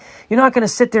meet me, you're not going to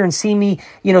sit there and see me,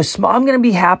 I'm going to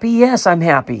be happy. Yes, I'm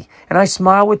happy. And I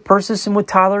smile with Persis and with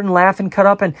Tyler and laugh and cut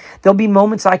up. And there'll be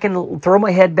moments I can throw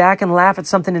my head back and laugh at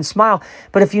something and smile.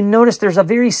 But if you notice, there's a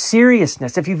very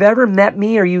seriousness. If you've ever met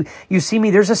me or you see me,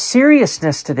 there's a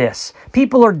seriousness to this.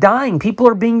 People are dying. People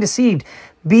are being deceived.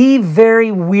 Be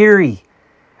very weary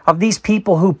of these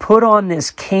people who put on this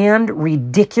canned,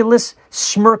 ridiculous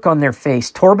smirk on their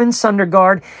face. Torben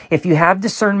Sundergaard, if you have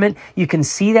discernment, you can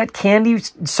see that candy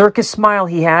circus smile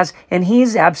he has, and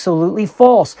he's absolutely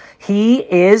false. He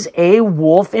is a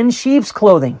wolf in sheep's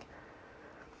clothing.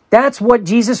 That's what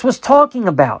Jesus was talking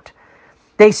about.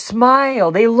 They smile.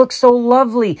 They look so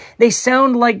lovely. They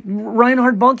sound like,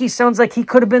 Reinhard Bonnke sounds like he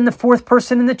could have been the fourth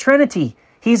person in the Trinity.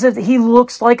 He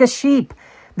looks like a sheep.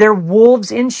 They're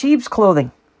wolves in sheep's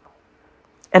clothing.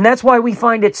 And that's why we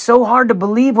find it so hard to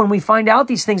believe when we find out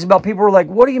these things about people who are like,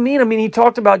 what do you mean? I mean, he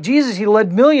talked about Jesus. He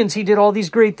led millions. He did all these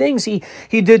great things. He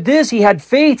did this. He had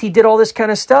faith. He did all this kind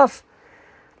of stuff.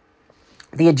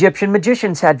 The Egyptian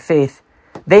magicians had faith.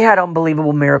 They had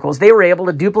unbelievable miracles. They were able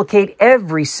to duplicate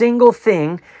every single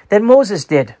thing that Moses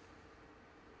did.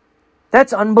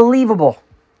 That's unbelievable.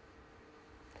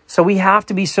 So we have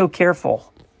to be so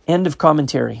careful. End of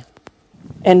commentary.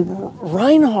 And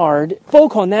Reinhard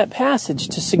spoke on that passage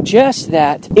to suggest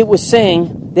that it was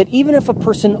saying that even if a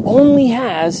person only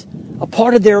has a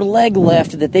part of their leg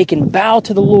left that they can bow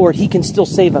to the Lord, He can still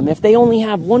save them. If they only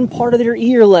have one part of their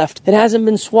ear left that hasn't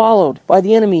been swallowed by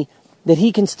the enemy, that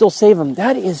He can still save them.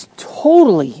 That is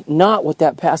totally not what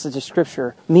that passage of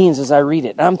Scripture means as I read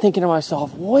it. And I'm thinking to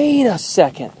myself, wait a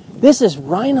second. This is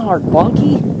Reinhard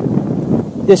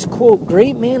Bonnke, this, quote,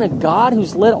 great man of God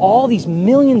who's led all these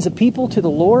millions of people to the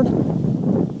Lord.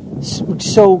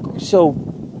 So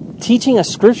teaching a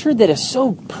Scripture that is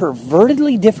so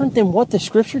pervertedly different than what the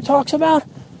Scripture talks about?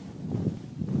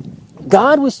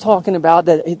 God was talking about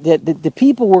that the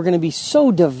people were going to be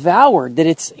so devoured that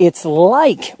it's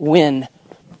like when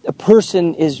a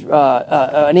person is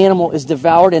an animal is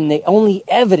devoured and the only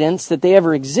evidence that they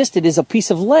ever existed is a piece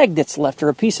of leg that's left or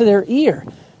a piece of their ear,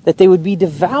 that they would be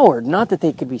devoured, not that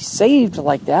they could be saved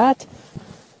like that.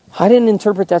 I didn't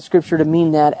interpret that Scripture to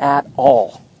mean that at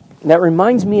all. That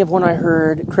reminds me of when I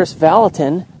heard Chris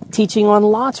Valentin teaching on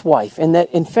Lot's wife, and that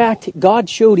in fact God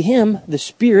showed him, the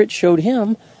Spirit showed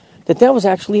him, that was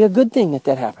actually a good thing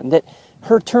that happened. That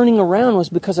her turning around was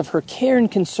because of her care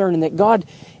and concern, and that God,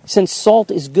 since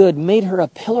salt is good, made her a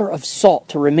pillar of salt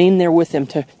to remain there with him,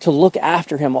 to look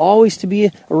after him, always to be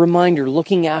a reminder,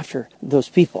 looking after those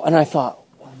people. And I thought,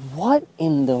 what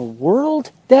in the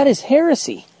world? That is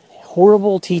heresy.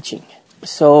 Horrible teaching.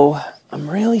 So I'm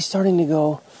really starting to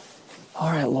go, all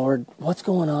right, Lord, what's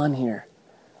going on here?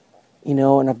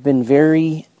 And I've been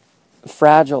very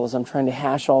fragile as I'm trying to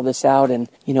hash all this out. And,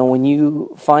 when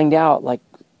you find out, like,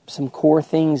 some core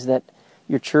things that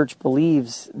your church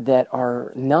believes that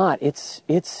are not, it's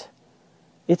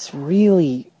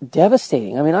really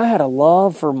devastating. I mean, I had a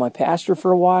love for my pastor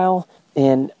for a while,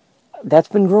 and that's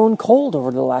been growing cold over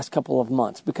the last couple of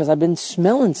months because I've been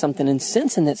smelling something and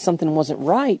sensing that something wasn't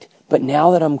right. But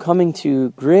now that I'm coming to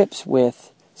grips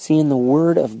with seeing the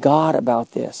Word of God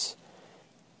about this,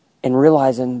 and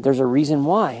realizing there's a reason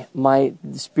why my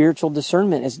spiritual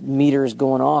discernment meter is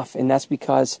going off, and that's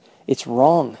because it's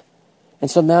wrong.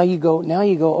 And so now you go,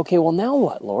 okay, well, now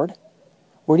what, Lord?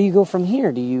 Where do you go from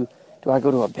here? Do I go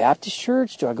to a Baptist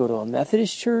church? Do I go to a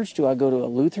Methodist church? Do I go to a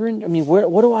Lutheran? I mean, where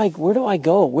do I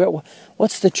go?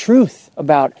 What's the truth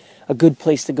about a good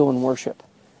place to go and worship?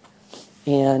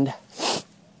 And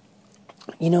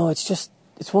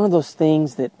it's one of those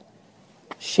things that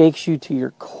shakes you to your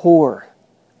core.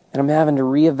 And I'm having to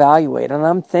reevaluate. And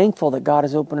I'm thankful that God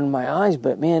is opening my eyes,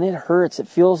 but man, it hurts. It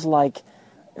feels like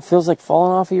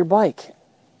falling off of your bike.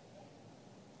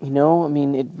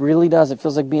 It really does. It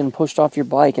feels like being pushed off your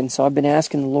bike. And so I've been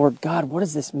asking the Lord, God, what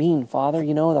does this mean, Father? I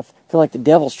feel like the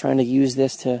devil's trying to use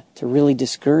this to really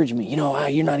discourage me.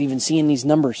 You're not even seeing these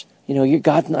numbers.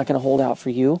 God's not going to hold out for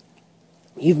you.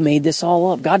 You've made this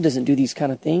all up. God doesn't do these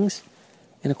kind of things.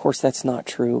 And of course, that's not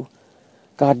true.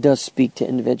 God does speak to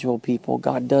individual people.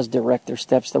 God does direct their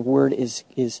steps. The Word is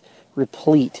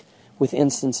replete with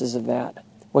instances of that.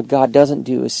 What God doesn't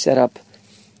do is set up,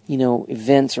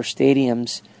 events or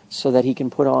stadiums so that He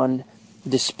can put on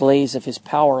displays of His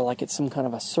power like it's some kind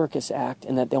of a circus act,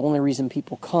 and that the only reason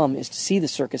people come is to see the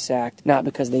circus act, not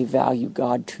because they value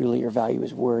God truly or value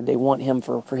His Word. They want Him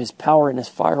for His power and His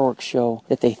fireworks show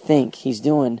that they think He's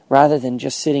doing, rather than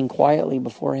just sitting quietly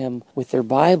before Him with their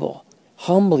Bible,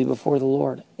 humbly before the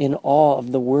Lord, in awe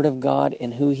of the Word of God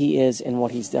and who He is and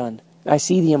what He's done. I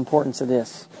see the importance of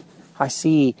this. I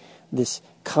see this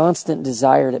constant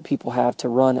desire that people have to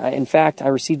run. In fact, I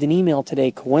received an email today,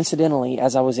 coincidentally,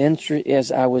 as I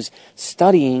was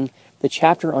studying the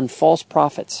chapter on false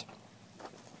prophets.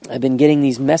 I've been getting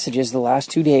these messages the last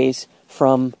 2 days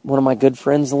from one of my good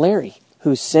friends, Larry,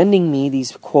 who's sending me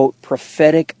these, quote,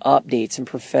 prophetic updates and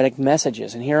prophetic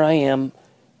messages. And here I am,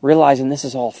 realizing this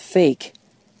is all fake,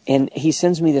 and he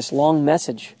sends me this long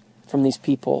message from these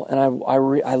people, and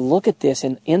I look at this,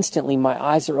 and instantly my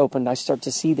eyes are opened. I start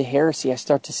to see the heresy. I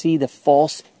start to see the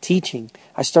false teaching.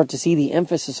 I start to see the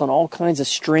emphasis on all kinds of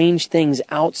strange things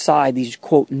outside these,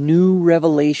 quote, new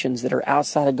revelations that are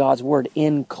outside of God's Word,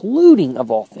 including, of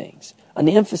all things, an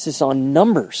emphasis on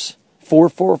numbers,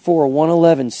 444,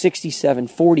 111, 67,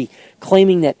 40,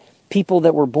 claiming that people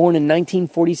that were born in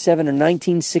 1947 or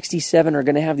 1967 are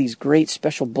going to have these great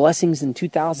special blessings in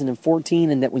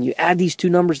 2014, and that when you add these two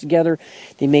numbers together,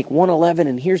 they make 111,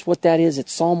 and here's what that is.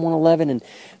 It's Psalm 111, and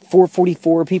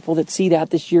 444 people that see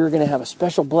that this year are going to have a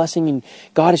special blessing, and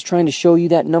God is trying to show you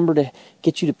that number to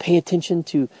get you to pay attention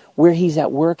to where He's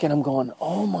at work. And I'm going,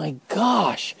 oh my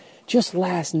gosh, just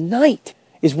last night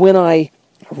is when I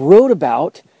wrote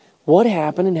about what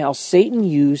happened and how Satan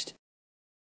used.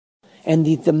 And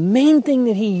the main thing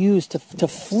that he used to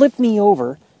flip me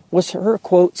over was her,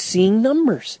 quote, seeing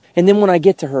numbers. And then when I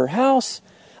get to her house,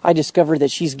 I discovered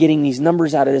that she's getting these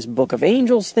numbers out of this Book of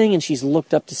Angels thing, and she's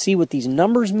looked up to see what these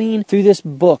numbers mean through this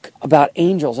book about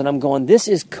angels. And I'm going, this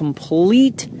is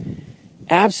complete,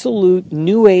 absolute,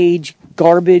 new age,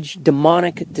 garbage,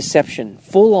 demonic deception.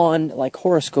 Full on, like,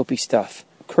 horoscopy stuff.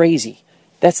 Crazy.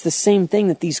 That's the same thing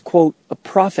that these, quote,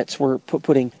 prophets were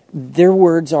putting. Their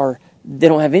words are, they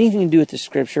don't have anything to do with the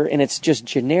scripture, and it's just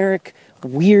generic,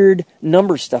 weird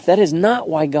number stuff. That is not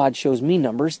why God shows me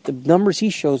numbers. The numbers he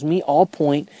shows me all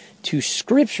point to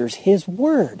scriptures, his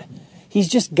word. He's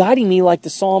just guiding me like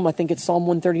the Psalm, I think it's Psalm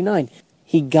 139.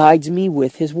 He guides me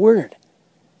with his word.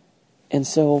 And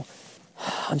so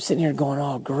I'm sitting here going,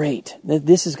 oh, great.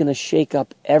 This is going to shake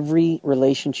up every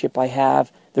relationship I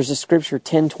have. There's a scripture,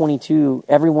 10:22,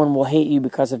 everyone will hate you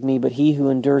because of me, but he who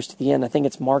endures to the end. I think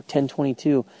it's Mark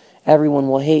 10:22. Everyone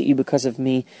will hate you because of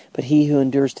me, but he who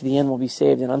endures to the end will be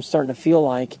saved. And I'm starting to feel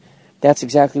like that's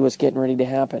exactly what's getting ready to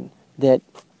happen. That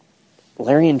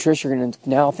Larry and Trish are going to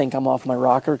now think I'm off my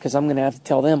rocker because I'm going to have to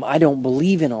tell them I don't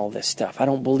believe in all this stuff. I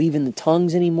don't believe in the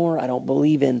tongues anymore. I don't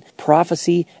believe in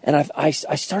prophecy. And I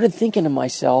started thinking to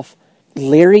myself,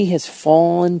 Larry has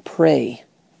fallen prey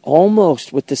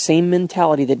almost with the same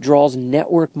mentality that draws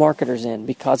network marketers in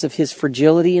because of his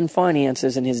fragility in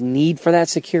finances and his need for that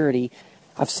security.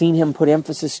 I've seen him put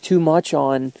emphasis too much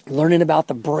on learning about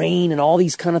the brain and all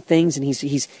these kind of things. And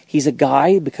he's a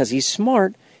guy, because he's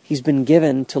smart, he's been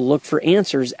given to look for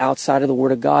answers outside of the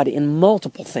Word of God in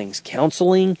multiple things.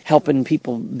 Counseling, helping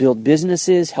people build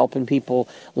businesses, helping people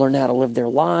learn how to live their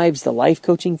lives, the life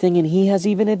coaching thing. And he has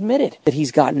even admitted that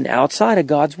he's gotten outside of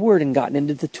God's Word and gotten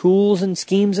into the tools and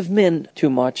schemes of men too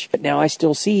much. But now I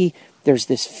still see there's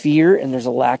this fear and there's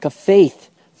a lack of faith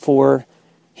for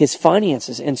his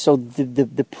finances. And so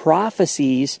the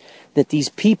prophecies that these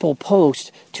people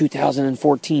post,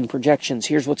 2014 projections,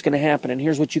 here's what's going to happen and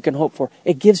here's what you can hope for,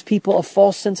 it gives people a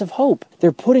false sense of hope.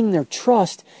 They're putting their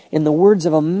trust in the words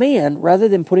of a man rather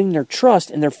than putting their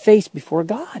trust in their faith before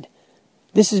God.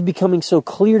 This is becoming so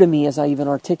clear to me as I even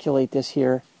articulate this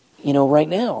here, right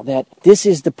now, that this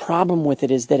is the problem with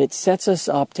it, is that it sets us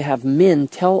up to have men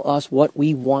tell us what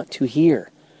we want to hear.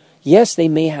 Yes, they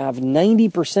may have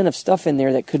 90% of stuff in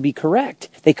there that could be correct.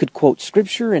 They could quote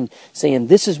scripture and say, and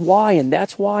this is why, and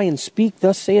that's why, and speak,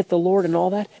 thus saith the Lord, and all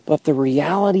that. But the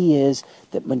reality is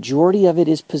that majority of it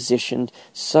is positioned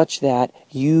such that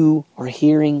you are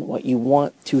hearing what you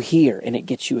want to hear. And it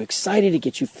gets you excited, it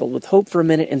gets you filled with hope for a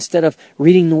minute, instead of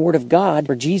reading the Word of God,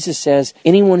 where Jesus says,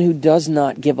 anyone who does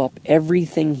not give up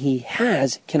everything he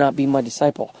has cannot be my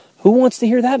disciple. Who wants to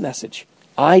hear that message?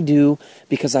 I do,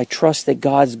 because I trust that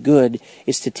God's good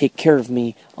is to take care of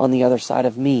me on the other side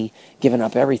of me giving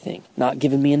up everything. Not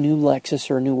giving me a new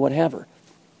Lexus or a new whatever.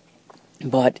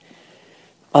 But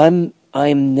I'm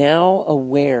now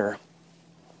aware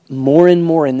more and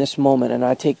more in this moment, and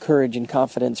I take courage and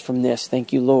confidence from this,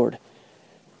 thank you Lord,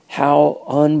 how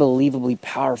unbelievably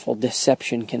powerful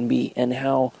deception can be and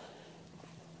how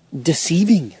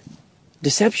deceiving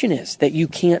deception is, that you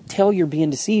can't tell you're being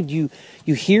deceived. You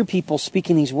hear people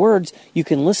speaking these words. You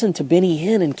can listen to Benny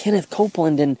Hinn and Kenneth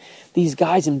Copeland and these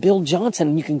guys and Bill Johnson,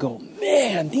 and you can go,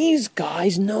 man, these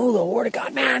guys know the Word of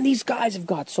God. Man, these guys have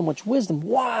got so much wisdom.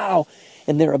 Wow.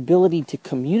 And their ability to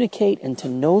communicate and to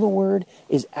know the Word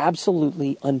is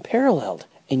absolutely unparalleled.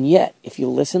 And yet, if you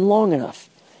listen long enough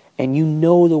and you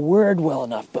know the Word well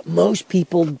enough, but most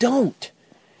people don't.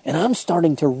 And I'm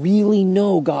starting to really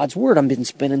know God's Word. I've been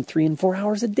spending 3 and 4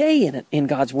 hours a day in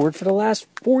God's Word for the last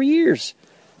 4 years.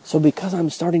 So because I'm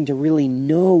starting to really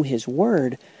know His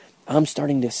Word, I'm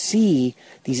starting to see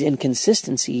these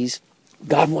inconsistencies.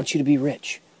 God wants you to be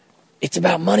rich. It's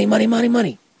about money, money, money,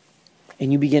 money.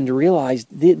 And you begin to realize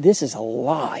this is a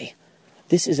lie.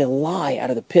 This is a lie out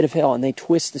of the pit of hell. And they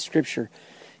twist the Scripture.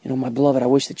 My beloved, I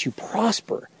wish that you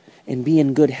prosper and be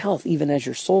in good health, even as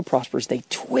your soul prospers. They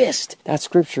twist that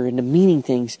Scripture into meaning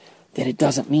things that it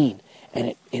doesn't mean.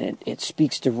 And it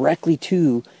speaks directly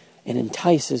to and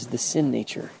entices the sin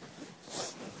nature.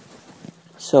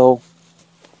 So,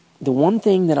 the one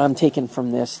thing that I'm taking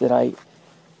from this that I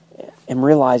am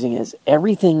realizing is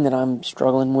everything that I'm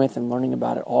struggling with and learning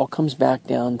about it all comes back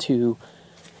down to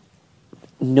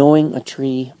knowing a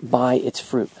tree by its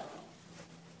fruit.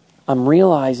 I'm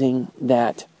realizing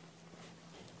that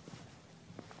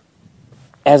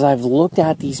as I've looked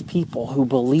at these people who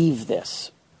believe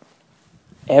this,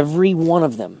 every one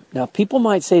of them. Now, people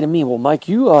might say to me, well, Mike,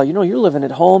 you're living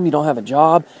at home, you don't have a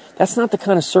job. That's not the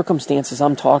kind of circumstances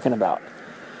I'm talking about.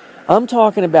 I'm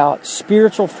talking about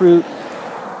spiritual fruit,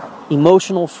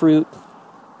 emotional fruit,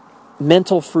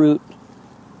 mental fruit,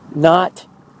 not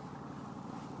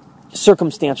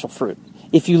circumstantial fruit.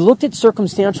 If you looked at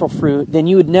circumstantial fruit, then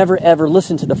you would never ever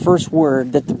listen to the first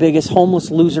word that the biggest homeless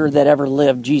loser that ever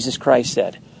lived, Jesus Christ,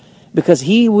 said. Because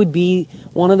he would be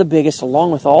one of the biggest,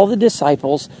 along with all the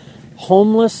disciples,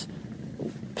 homeless,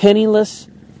 penniless,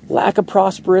 lack of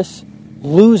prosperous,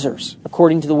 losers,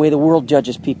 according to the way the world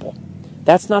judges people.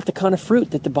 That's not the kind of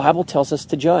fruit that the Bible tells us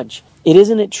to judge.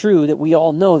 Isn't it true that we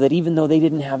all know that even though they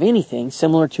didn't have anything,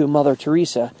 similar to Mother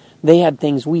Teresa, they had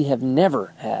things we have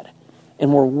never had,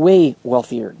 and were way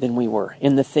wealthier than we were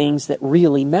in the things that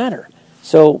really matter.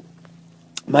 So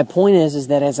my point is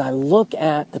that as I look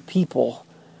at the people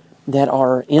that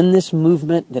are in this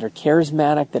movement, that are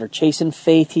charismatic, that are chasing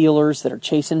faith healers, that are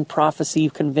chasing prophecy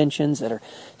conventions, that are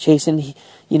chasing,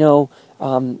 the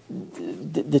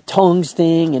tongues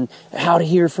thing and how to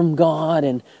hear from God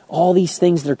and all these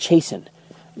things they're chasing.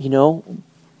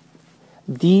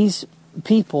 These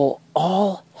people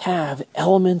all have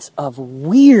elements of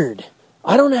weird.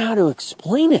 I don't know how to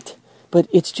explain it, but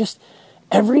it's just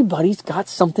everybody's got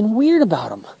something weird about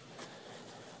them.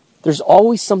 There's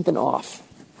always something off.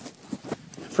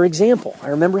 For example, I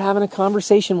remember having a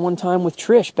conversation one time with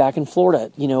Trish back in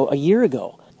Florida, a year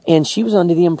ago. And she was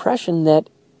under the impression that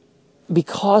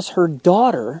because her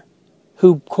daughter,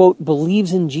 who, quote,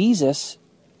 believes in Jesus,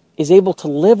 is able to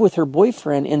live with her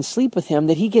boyfriend and sleep with him,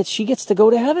 that she gets to go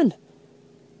to heaven.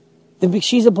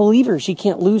 She's a believer. She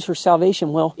can't lose her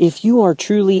salvation. Well, if you are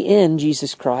truly in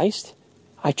Jesus Christ,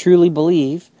 I truly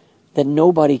believe that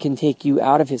nobody can take you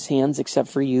out of his hands except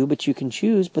for you, but you can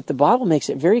choose. But the Bible makes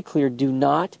it very clear, do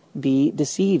not be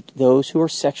deceived. Those who are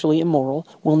sexually immoral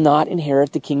will not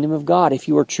inherit the kingdom of God. If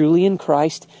you are truly in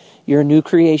Christ, you're a new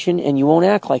creation, and you won't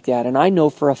act like that. And I know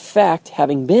for a fact,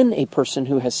 having been a person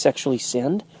who has sexually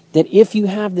sinned, that if you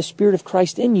have the Spirit of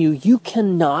Christ in you, you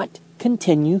cannot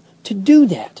continue to do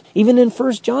that. Even in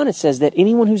 1 John it says that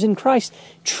anyone who's in Christ,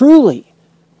 truly,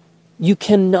 you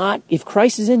cannot, if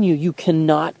Christ is in you, you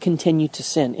cannot continue to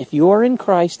sin. If you are in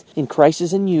Christ and Christ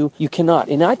is in you, you cannot.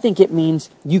 And I think it means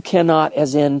you cannot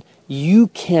as in you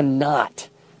cannot.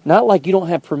 Not like you don't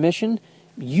have permission.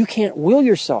 You can't will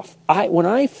yourself. When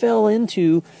I fell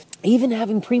into even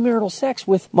having premarital sex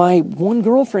with my one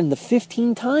girlfriend the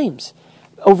 15 times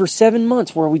over 7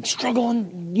 months where we'd struggle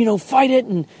and, fight it,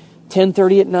 and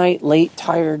 10:30 at night, late,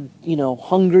 tired,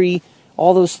 hungry,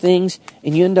 all those things,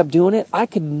 and you end up doing it, I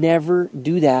could never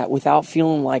do that without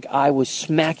feeling like I was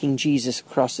smacking Jesus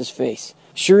across his face.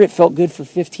 Sure, it felt good for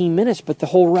 15 minutes, but the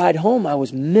whole ride home, I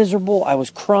was miserable, I was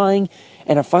crying,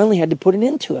 and I finally had to put an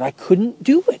end to it. I couldn't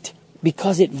do it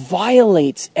because it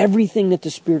violates everything that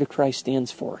the Spirit of Christ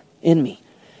stands for in me.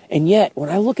 And yet, when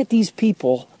I look at these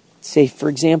people, say, for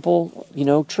example,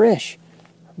 Trish,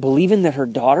 believing that her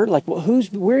daughter,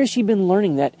 where has she been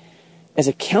learning that as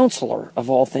a counselor of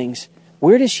all things?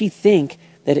 Where does she think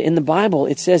that in the Bible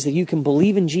it says that you can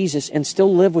believe in Jesus and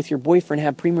still live with your boyfriend,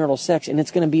 have premarital sex, and it's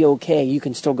going to be okay, you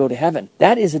can still go to heaven?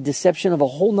 That is a deception of a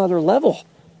whole nother level.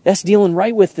 That's dealing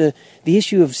right with the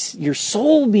issue of your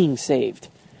soul being saved.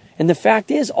 And the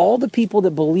fact is, all the people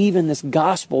that believe in this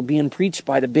gospel being preached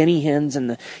by the Benny Hinns and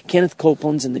the Kenneth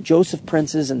Copelands and the Joseph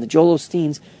Princes and the Joel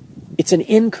Osteens, it's an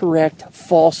incorrect,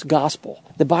 false gospel.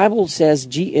 The Bible says,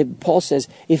 Paul says,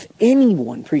 if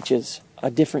anyone preaches a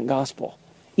different gospel,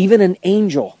 even an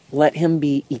angel, let him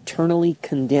be eternally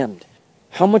condemned.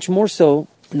 How much more so,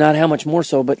 not how much more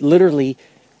so, but literally,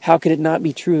 how could it not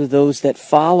be true of those that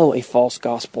follow a false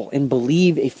gospel and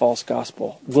believe a false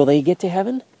gospel? Will they get to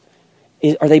heaven?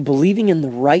 Are they believing in the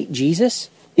right Jesus?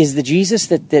 Is the Jesus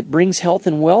that brings health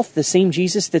and wealth the same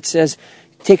Jesus that says,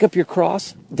 take up your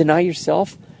cross, deny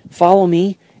yourself, follow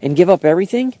me, and give up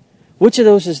everything? Which of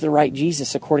those is the right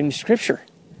Jesus according to Scripture?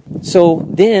 So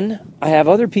then I have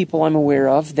other people I'm aware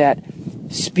of that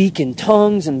speak in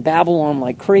tongues and babble on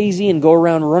like crazy and go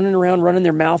around running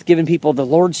their mouth, giving people, the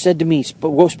Lord said to me,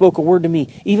 spoke a word to me,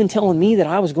 even telling me that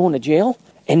I was going to jail,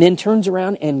 and then turns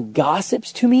around and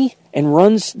gossips to me and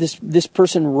this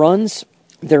person runs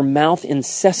their mouth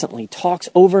incessantly, talks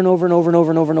over and over and over and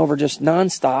over and over and over, just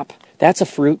nonstop. That's a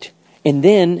fruit. And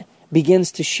then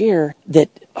begins to share that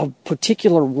a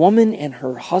particular woman and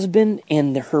her husband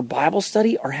and her Bible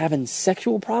study are having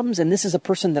sexual problems, and this is a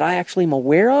person that I actually am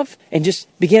aware of, and just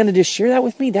began to just share that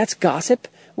with me. That's gossip.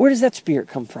 Where does that spirit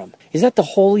come from? Is that the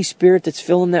Holy Spirit that's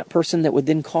filling that person that would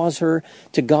then cause her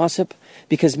to gossip?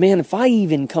 Because, man, if I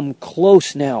even come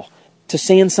close now to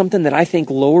saying something that I think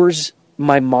lowers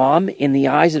my mom in the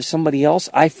eyes of somebody else,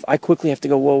 I quickly have to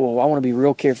go, whoa, I want to be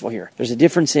real careful here. There's a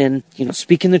difference in,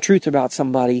 speaking the truth about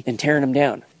somebody and tearing them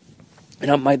down.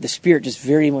 And the Spirit just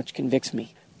very much convicts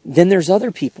me. Then there's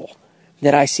other people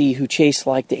that I see who chase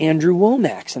like the Andrew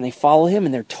Womack's, and they follow him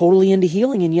and they're totally into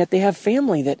healing, and yet they have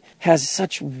family that has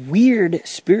such weird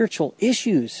spiritual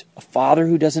issues. A father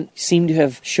who doesn't seem to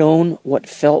have shown what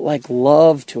felt like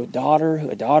love to a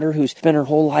daughter who's spent her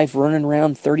whole life running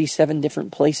around 37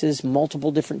 different places,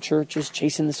 multiple different churches,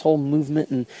 chasing this whole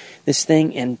movement and this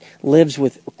thing, and lives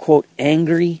with, quote,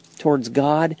 angry towards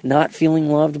God, not feeling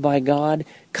loved by God,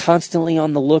 constantly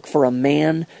on the look for a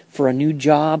man, for a new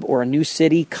job or a new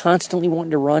city, constantly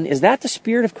wanting to run. Is that the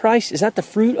Spirit of Christ? Is that the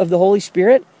fruit of the Holy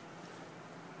Spirit?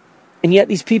 And yet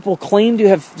these people claim to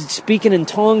have speaking in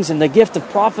tongues and the gift of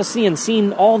prophecy and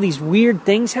seen all these weird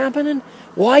things happening.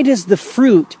 Why does the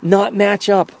fruit not match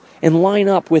up and line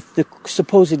up with the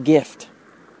supposed gift?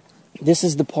 This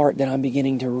is the part that I'm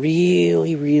beginning to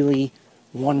really, really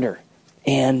wonder.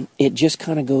 And it just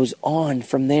kind of goes on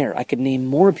from there. I could name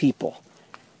more people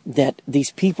that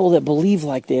these people that believe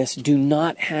like this do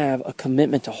not have a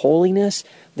commitment to holiness.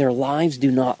 Their lives do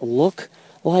not look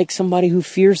like somebody who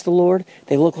fears the Lord.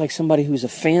 They look like somebody who's a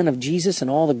fan of Jesus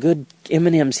and all the good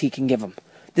M&Ms he can give them.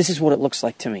 This is what it looks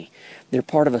like to me. They're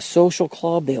part of a social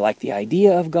club. They like the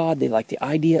idea of God. They like the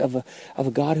idea of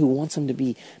a God who wants them to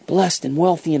be blessed and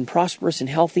wealthy and prosperous and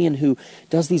healthy, and who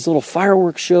does these little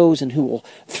fireworks shows, and who will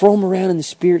throw them around in the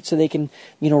Spirit so they can,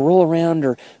 roll around,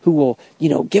 or who will,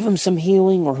 give them some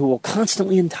healing, or who will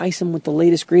constantly entice them with the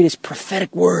latest, greatest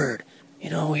prophetic word.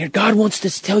 Here, God wants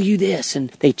to tell you this, and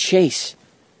they chase.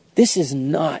 This is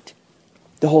not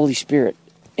the Holy Spirit.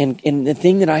 And the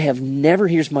thing that I have never,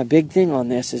 here's my big thing on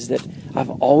this, is that I've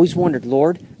always wondered,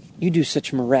 Lord, you do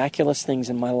such miraculous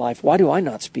things in my life. Why do I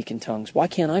not speak in tongues? Why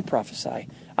can't I prophesy?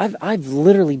 I've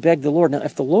literally begged the Lord. Now,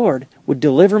 if the Lord would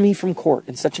deliver me from court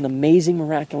in such an amazing,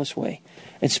 miraculous way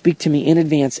and speak to me in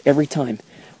advance every time,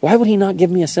 why would he not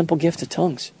give me a simple gift of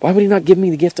tongues? Why would he not give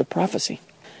me the gift of prophecy?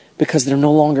 Because they're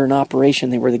no longer in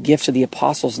operation. They were the gifts of the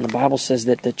apostles, and the Bible says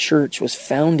that the church was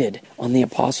founded on the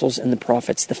apostles and the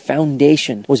prophets. The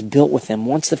foundation was built with them.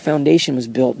 Once the foundation was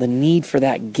built, the need for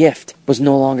that gift was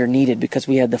no longer needed, because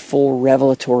we had the full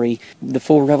revelatory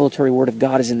word of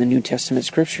God is in the New Testament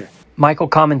Scripture. Michael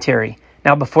commentary.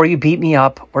 Now, before you beat me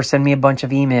up or send me a bunch of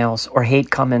emails or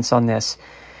hate comments on this,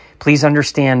 please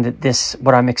understand that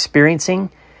what I'm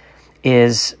experiencing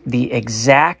is the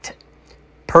exact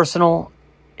personal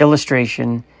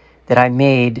illustration that I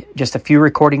made just a few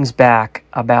recordings back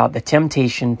about the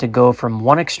temptation to go from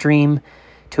one extreme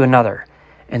to another.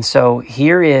 And so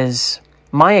here is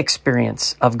my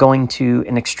experience of going to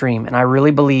an extreme. And I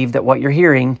really believe that what you're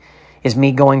hearing is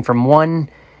me going from one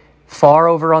far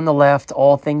over on the left,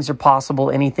 all things are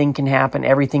possible, anything can happen,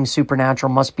 everything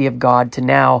supernatural must be of God, to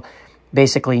now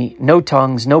basically no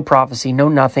tongues, no prophecy, no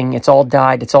nothing. It's all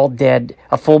died. It's all dead.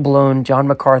 A full-blown John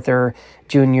MacArthur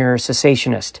Jr.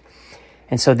 cessationist.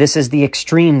 And so this is the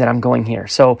extreme that I'm going here.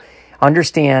 So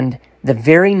understand the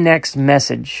very next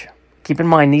message. Keep in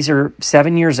mind, these are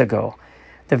 7 years ago.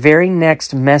 The very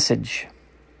next message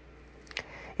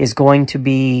is going to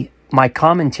be my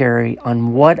commentary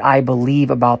on what I believe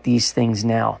about these things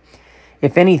now.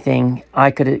 If anything,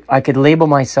 I could label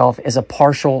myself as a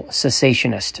partial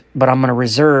cessationist, but I'm going to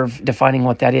reserve defining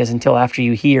what that is until after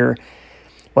you hear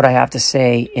what I have to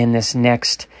say in this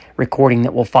next recording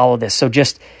that will follow this. So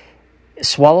just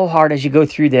swallow hard as you go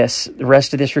through the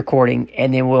rest of this recording,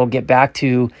 and then we'll get back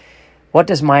to what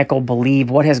does Michael believe?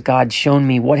 What has God shown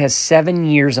me? What has 7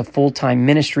 years of full-time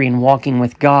ministry and walking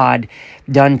with God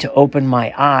done to open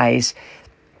my eyes?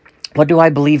 What do I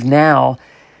believe now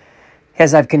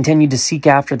as I've continued to seek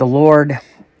after the Lord?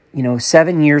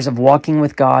 7 years of walking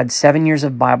with God, 7 years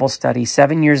of Bible study,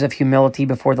 7 years of humility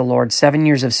before the Lord, 7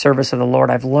 years of service of the Lord.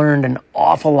 I've learned an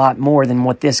awful lot more than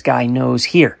what this guy knows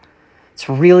here. It's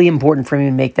really important for me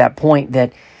to make that point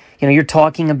that, you're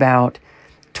talking about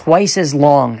twice as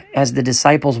long as the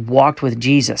disciples walked with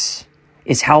Jesus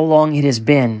is how long it has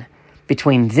been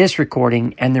between this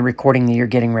recording and the recording that you're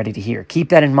getting ready to hear. Keep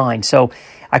that in mind. So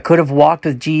I could have walked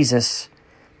with Jesus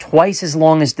twice as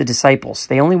long as the disciples.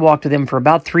 They only walked with him for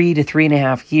about 3 to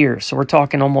 3.5 years. So we're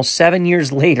talking almost 7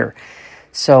 years later.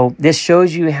 So this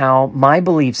shows you how my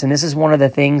beliefs, and this is one of the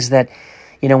things that,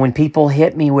 when people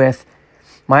hit me with,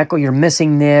 Michael, you're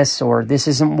missing this, or this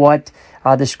isn't what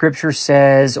the scripture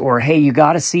says, or hey, you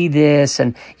got to see this,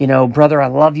 and brother, I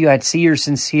love you, I'd see you're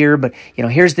sincere, but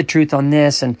here's the truth on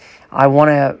this, and I want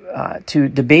to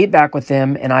debate back with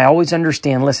them. And I always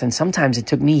understand, listen, sometimes it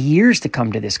took me years to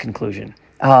come to this conclusion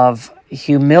of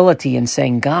humility and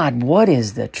saying, God, what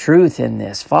is the truth in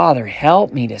this? Father,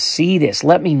 help me to see this.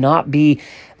 Let me not be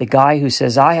the guy who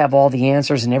says, I have all the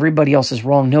answers and everybody else is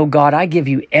wrong. No, God, I give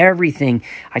you everything.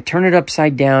 I turn it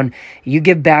upside down. You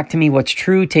give back to me what's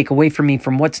true, take away from me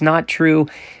from what's not true.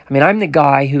 I mean, I'm the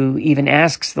guy who even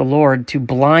asks the Lord to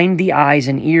blind the eyes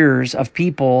and ears of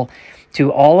people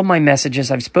to all of my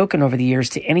messages I've spoken over the years,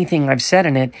 to anything I've said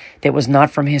in it that was not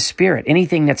from His Spirit,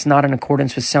 anything that's not in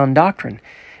accordance with sound doctrine.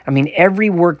 I mean, every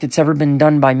work that's ever been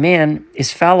done by man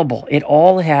is fallible. It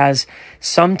all has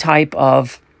some type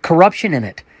of corruption in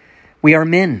it. We are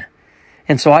men.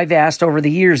 And so I've asked over the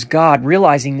years, God,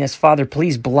 realizing this, Father,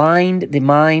 please blind the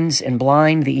minds and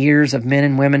blind the ears of men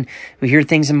and women who hear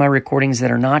things in my recordings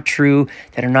that are not true,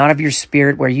 that are not of your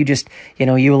Spirit, where you just,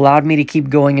 you allowed me to keep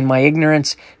going in my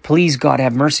ignorance. Please, God,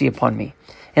 have mercy upon me.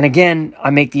 And again, I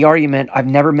make the argument, I've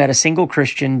never met a single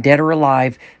Christian, dead or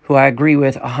alive, who I agree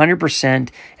with 100%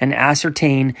 and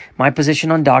ascertain my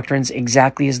position on doctrines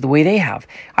exactly as the way they have.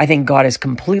 I think God has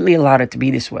completely allowed it to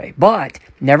be this way. But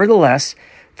nevertheless,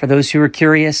 for those who are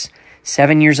curious,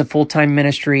 7 years of full-time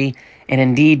ministry, and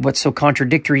indeed what's so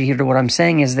contradictory here to what I'm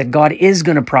saying is that God is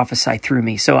going to prophesy through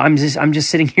me. So I'm just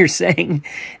sitting here saying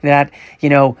that,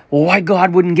 well, why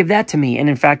God wouldn't give that to me? And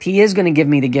in fact, He is going to give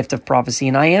me the gift of prophecy,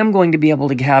 and I am going to be able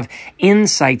to have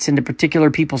insights into particular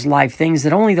people's life, things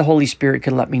that only the Holy Spirit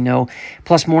could let me know.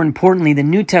 Plus, more importantly, the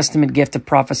New Testament gift of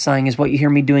prophesying is what you hear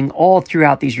me doing all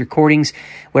throughout these recordings,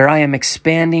 where I am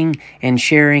expanding and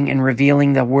sharing and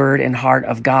revealing the word and heart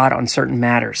of God on certain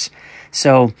matters.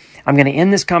 So I'm going to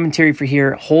end this commentary for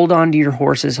here. Hold on to your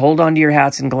horses. Hold on to your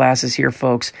hats and glasses here,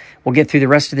 folks. We'll get through the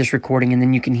rest of this recording, and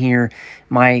then you can hear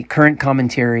my current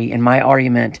commentary and my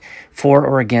argument for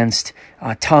or against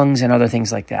tongues and other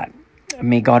things like that.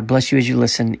 May God bless you as you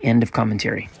listen. End of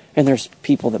commentary. And there's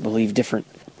people that believe different,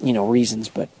 reasons,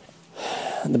 but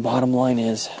the bottom line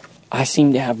is I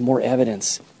seem to have more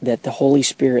evidence that the Holy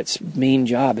Spirit's main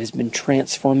job has been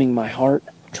transforming my heart,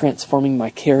 transforming my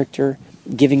character,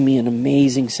 giving me an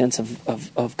amazing sense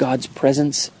of God's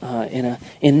presence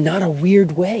in not a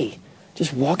weird way.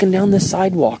 Just walking down the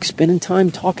sidewalk, spending time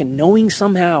talking, knowing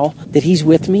somehow that He's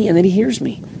with me and that He hears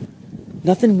me.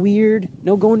 Nothing weird,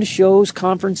 no going to shows,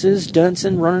 conferences,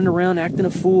 dancing, running around, acting a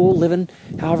fool, living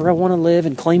however I want to live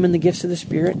and claiming the gifts of the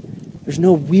Spirit. There's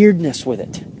no weirdness with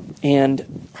it.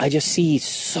 And I just see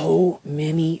so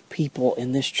many people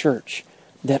in this church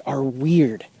that are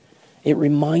weird. It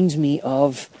reminds me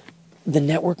of the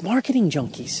network marketing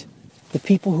junkies, the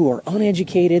people who are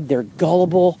uneducated, they're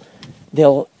gullible,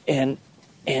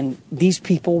 and these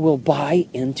people will buy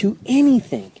into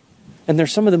anything. And they're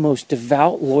some of the most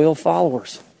devout, loyal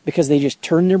followers because they just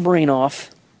turn their brain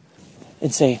off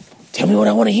and say, tell me what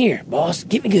I want to hear, boss,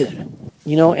 get me good.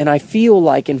 And I feel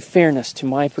like, in fairness to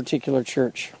my particular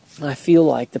church, I feel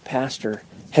like the pastor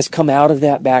has come out of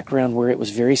that background where it was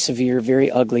very severe,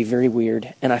 very ugly, very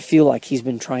weird, and I feel like he's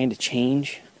been trying to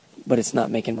change, but it's not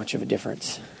making much of a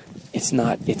difference. It's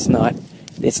not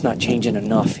changing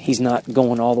enough. He's not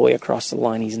going all the way across the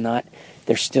line.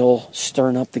 They're still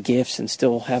stirring up the gifts and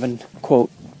still having, quote,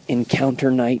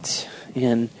 encounter nights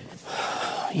and,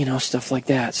 stuff like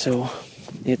that. So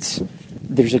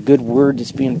there's a good word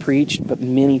that's being preached, but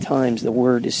many times the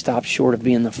word is stopped short of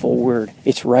being the full word.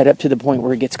 It's right up to the point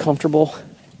where it gets comfortable,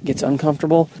 gets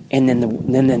uncomfortable, and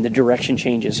then the direction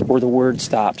changes or the word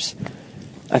stops.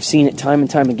 I've seen it time and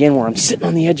time again where I'm sitting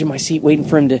on the edge of my seat waiting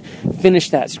for Him to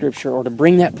finish that scripture or to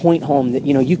bring that point home that,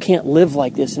 you can't live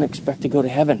like this and expect to go to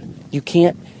heaven. You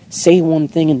can't say one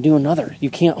thing and do another. You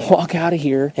can't walk out of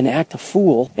here and act a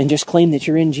fool and just claim that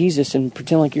you're in Jesus and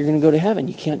pretend like you're going to go to heaven.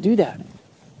 You can't do that.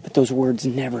 But those words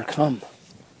never come.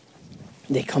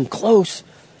 They come close,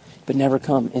 but never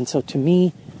come. And so to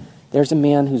me, there's a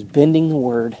man who's bending the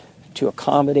word to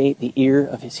accommodate the ear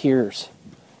of his hearers.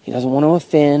 He doesn't want to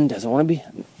offend, doesn't want to be,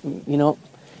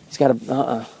 he's got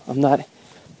to,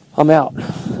 I'm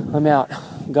out.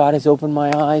 God has opened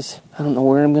my eyes. I don't know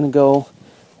where I'm going to go.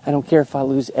 I don't care if I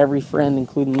lose every friend,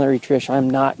 including Larry Trish. I'm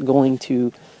not going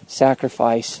to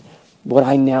sacrifice what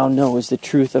I now know is the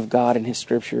truth of God and His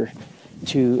Scripture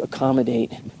to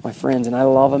accommodate my friends. And I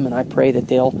love them, and I pray that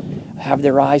they'll have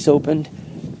their eyes opened.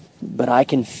 But I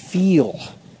can feel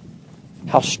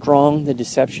how strong the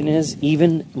deception is,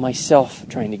 even myself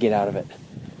trying to get out of it.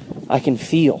 I can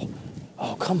feel,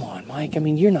 oh, come on, Mike.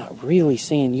 You're not really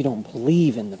saying you don't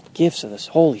believe in the gifts of this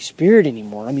Holy Spirit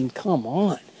anymore. Come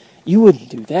on. You wouldn't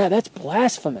do that. That's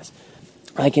blasphemous.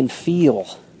 I can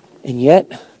feel. And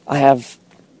yet,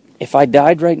 if I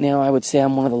died right now, I would say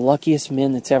I'm one of the luckiest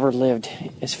men that's ever lived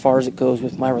as far as it goes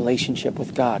with my relationship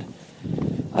with God.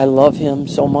 I love Him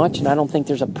so much, and I don't think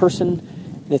there's a person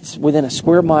that's within a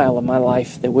square mile of my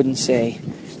life that wouldn't say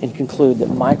and conclude that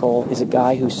Michael is a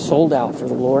guy who's sold out for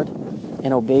the Lord,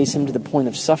 and obeys him to the point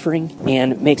of suffering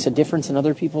and makes a difference in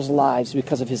other people's lives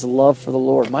because of his love for the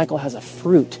Lord. Michael has a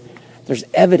fruit. There's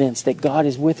evidence that God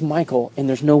is with Michael, and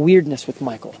there's no weirdness with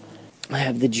Michael. I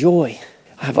have the joy.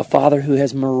 I have a father who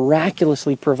has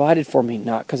miraculously provided for me,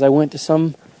 not because I went to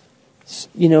some,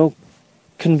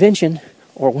 convention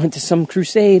or went to some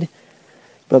crusade,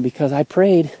 but because I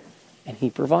prayed and he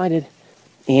provided.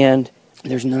 And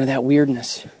there's none of that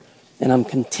weirdness. And I'm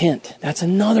content. That's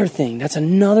another thing. That's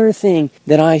another thing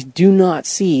that I do not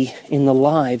see in the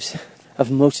lives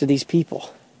of most of these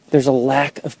people. There's a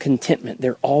lack of contentment.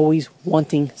 They're always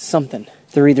wanting something.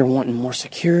 They're either wanting more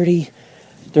security,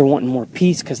 they're wanting more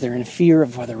peace because they're in fear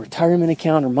of where their retirement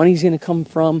account or money's going to come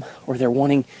from, or they're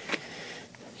wanting,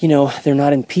 they're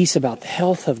not in peace about the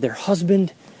health of their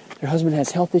husband. Their husband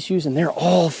has health issues and they're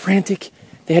all frantic.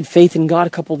 They had faith in God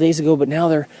a couple of days ago, but now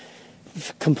they're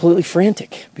completely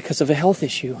frantic because of a health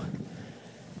issue.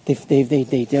 They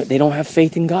don't have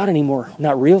faith in God anymore,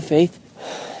 not real faith,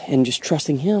 and just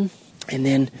trusting Him. And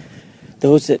then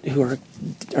those who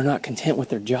are not content with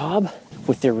their job,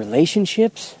 with their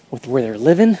relationships, with where they're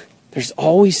living, there's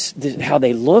always how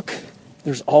they look.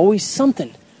 There's always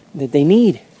something that they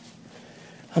need.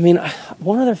 I mean,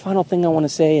 one other final thing I want to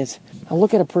say is I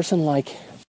look at a person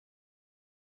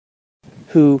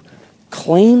who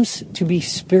claims to be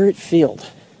Spirit-filled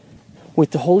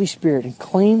with the Holy Spirit and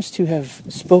claims to have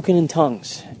spoken in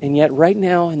tongues. And yet right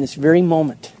now, in this very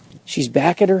moment, she's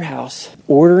back at her house,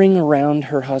 ordering around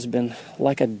her husband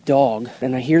like a dog.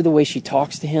 And I hear the way she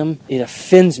talks to him. It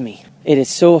offends me. It is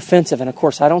so offensive. And of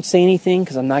course, I don't say anything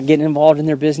because I'm not getting involved in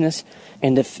their business.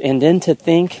 And then to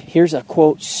think, here's a,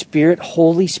 quote,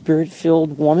 Holy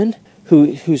Spirit-filled woman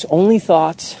whose only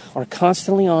thoughts are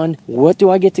constantly on, what do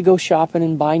I get to go shopping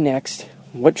and buy next?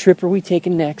 What trip are we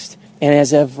taking next? And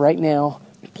as of right now,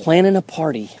 planning a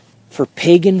party for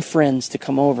pagan friends to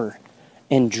come over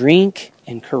and drink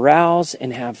and carouse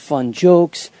and have fun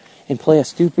jokes and play a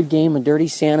stupid game of Dirty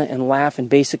Santa and laugh, and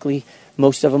basically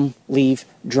most of them leave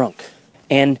drunk.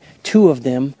 And 2 of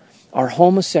them are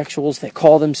homosexuals that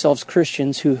call themselves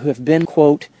Christians who have been,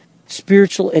 quote,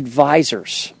 spiritual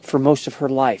advisors for most of her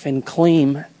life, and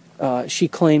she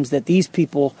claims that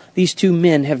these 2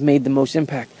 men have made the most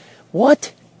impact.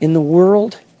 What in the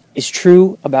world is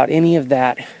true about any of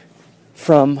that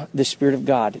from the Spirit of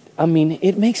God? I mean,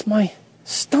 it makes my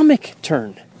stomach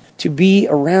turn to be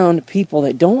around people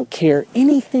that don't care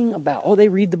anything about, they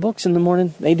read the books in the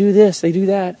morning, they do this, they do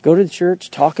that, go to the church,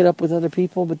 talk it up with other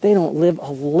people, but they don't live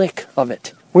a lick of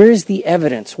it. Where is the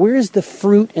evidence? Where is the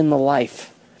fruit in the life?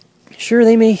 Sure,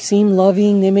 they may seem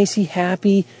loving, they may seem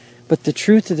happy, but the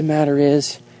truth of the matter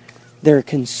is they're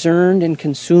concerned and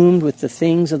consumed with the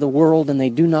things of the world, and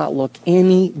they do not look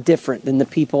any different than the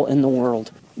people in the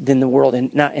world.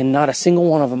 And not a single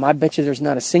one of them. I bet you there's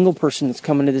not a single person that's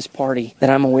coming to this party that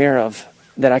I'm aware of,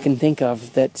 that I can think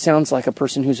of, that sounds like a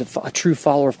person who's a true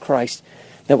follower of Christ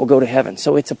that will go to heaven.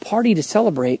 So it's a party to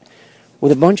celebrate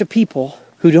with a bunch of people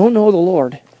who don't know the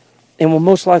Lord and will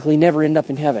most likely never end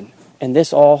up in heaven. And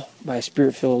this all by a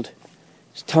Spirit-filled,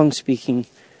 tongue-speaking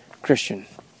Christian.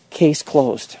 Case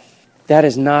closed. That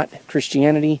is not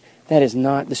Christianity. That is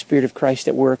not the Spirit of Christ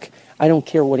at work. I don't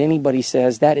care what anybody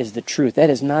says. That is the truth.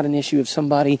 That is not an issue of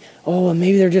somebody,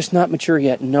 maybe they're just not mature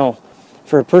yet. No.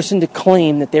 For a person to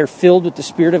claim that they're filled with the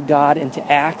Spirit of God and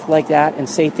to act like that and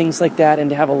say things like that and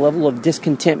to have a level of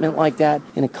discontentment like that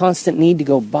and a constant need to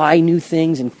go buy new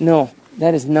things, no,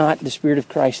 that is not the Spirit of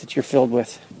Christ that you're filled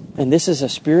with. And this is a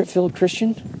Spirit-filled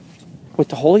Christian with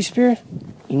the Holy Spirit.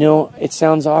 It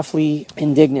sounds awfully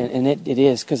indignant, and it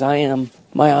is, because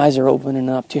my eyes are opening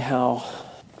up to how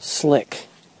slick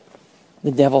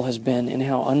the devil has been and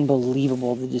how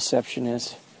unbelievable the deception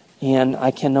is. And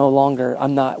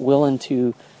I'm not willing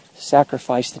to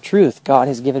sacrifice the truth. God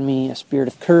has given me a spirit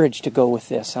of courage to go with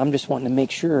this. I'm just wanting to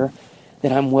make sure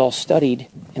that I'm well studied.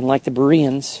 And like the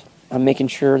Bereans, I'm making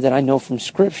sure that I know from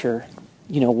Scripture,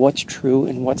 what's true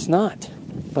and what's not.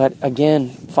 But again,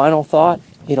 final thought,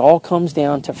 it all comes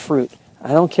down to fruit. I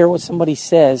don't care what somebody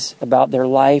says about their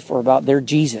life or about their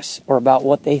Jesus or about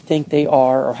what they think they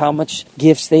are or how much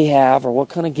gifts they have or what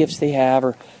kind of gifts they have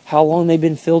or how long they've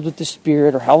been filled with the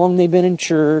Spirit or how long they've been in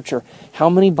church or how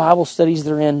many Bible studies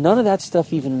they're in. None of that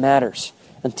stuff even matters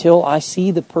until I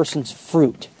see the person's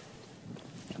fruit,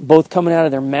 both coming out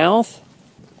of their mouth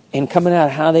and coming out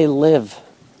of how they live.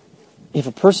 If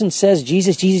a person says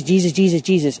Jesus, Jesus, Jesus, Jesus,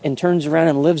 Jesus and turns around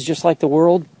and lives just like the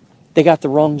world, they got the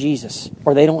wrong Jesus,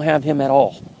 or they don't have Him at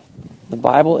all. The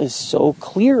Bible is so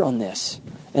clear on this.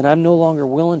 And I'm no longer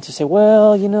willing to say, I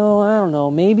don't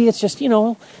know, maybe it's just,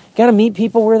 got to meet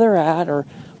people where they're at, or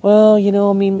well,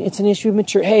 it's an issue of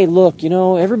maturity. Hey, look,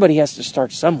 everybody has to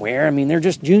start somewhere. They're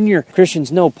just junior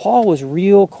Christians. No, Paul was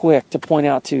real quick to point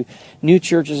out to new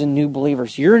churches and new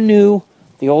believers, you're new,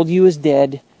 the old you is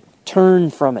dead,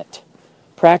 turn from it.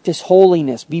 Practice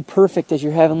holiness. Be perfect as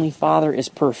your heavenly Father is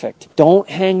perfect. Don't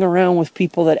hang around with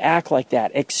people that act like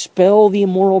that. Expel the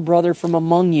immoral brother from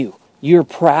among you. You're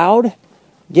proud?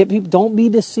 Don't be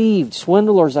deceived.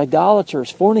 Swindlers,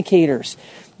 idolaters, fornicators,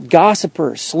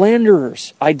 gossipers,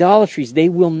 slanderers, idolatries, they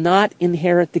will not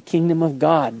inherit the kingdom of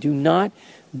God. Do not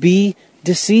be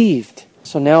deceived.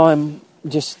 So now I'm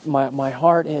just, my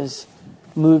heart is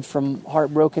moved from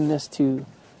heartbrokenness to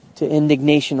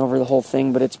indignation over the whole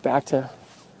thing, but it's back to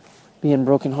being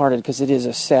brokenhearted because it is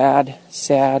a sad,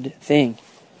 sad thing.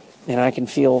 And I can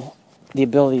feel the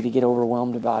ability to get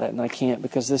overwhelmed about it, and I can't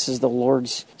because this is the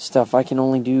Lord's stuff. I can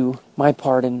only do my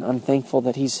part, and I'm thankful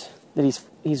that He's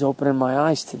opening my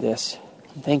eyes to this.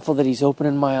 I'm thankful that He's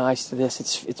opening my eyes to this.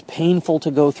 It's painful to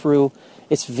go through.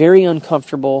 It's very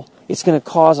uncomfortable. It's going to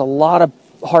cause a lot of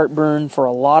heartburn for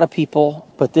a lot of people,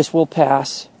 but this will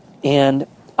pass, and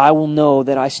I will know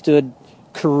that I stood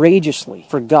courageously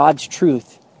for God's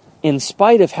truth in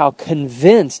spite of how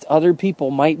convinced other people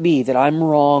might be that I'm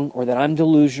wrong or that I'm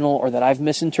delusional or that I've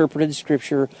misinterpreted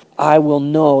Scripture. I will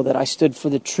know that I stood for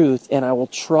the truth, and I will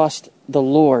trust the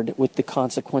Lord with the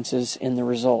consequences and the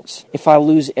results. If I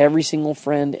lose every single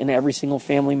friend and every single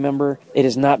family member, it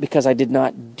is not because I did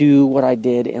not do what I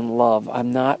did in love.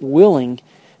 I'm not willing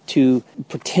to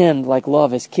pretend like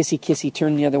love is kissy kissy,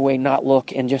 turn the other way, not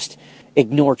look, and just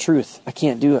ignore truth. I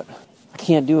can't do it. I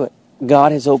can't do it.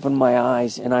 God has opened my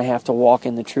eyes, and I have to walk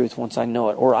in the truth once I know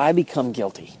it, or I become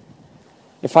guilty.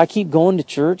 If I keep going to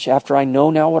church after I know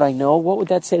now what I know, what would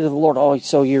that say to the Lord? Oh,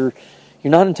 so you're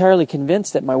not entirely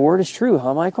convinced that my word is true,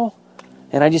 huh, Michael?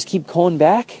 And I just keep going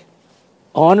back,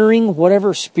 honoring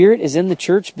whatever spirit is in the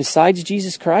church besides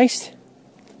Jesus Christ?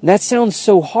 And that sounds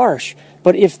so harsh,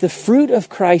 but if the fruit of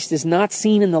Christ is not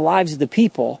seen in the lives of the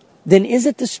people, then is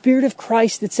it the Spirit of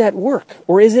Christ that's at work?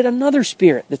 Or is it another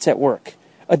spirit that's at work?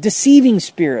 A deceiving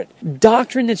spirit,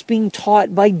 doctrine that's being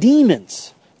taught by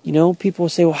demons. People will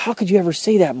say, well, how could you ever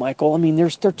say that, Michael?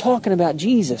 They're talking about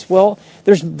Jesus. Well,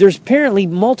 there's apparently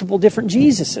multiple different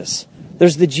Jesuses.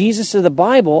 There's the Jesus of the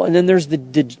Bible, and then there's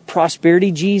the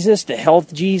prosperity Jesus, the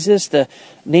health Jesus, the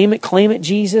name it, claim it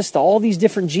Jesus, all these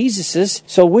different Jesuses.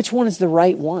 So which one is the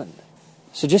right one?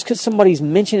 So just because somebody's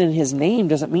mentioning His name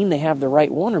doesn't mean they have the right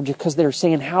one, or just because they're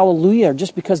saying hallelujah, or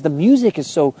just because the music is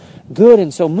so good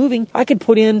and so moving. I could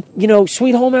put in,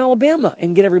 Sweet Home Alabama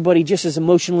and get everybody just as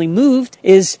emotionally moved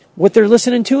as what they're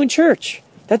listening to in church.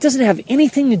 That doesn't have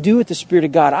anything to do with the Spirit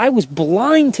of God. I was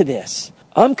blind to this.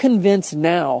 I'm convinced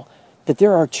now that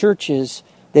there are churches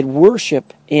that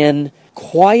worship in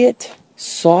quiet,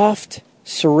 soft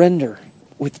surrender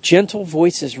with gentle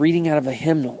voices reading out of a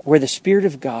hymnal where the Spirit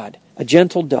of God, a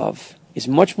gentle dove, is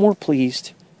much more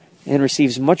pleased and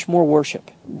receives much more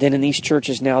worship than in these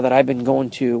churches now that I've been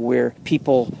going to, where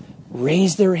people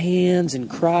raise their hands and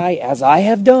cry, as I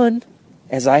have done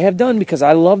because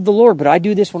I love the Lord. But I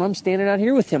do this when I'm standing out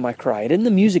here with Him. I cry. It isn't the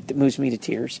music that moves me to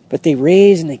tears, but they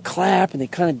raise and they clap and they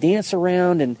kind of dance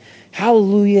around and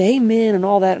hallelujah, amen, and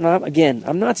all that. And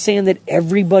I'm not saying that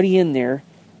everybody in there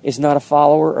is not a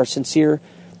follower or sincere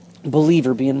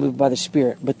believer being moved by the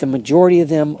Spirit, but the majority of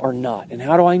them are not. And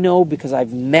how do I know? Because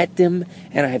I've met them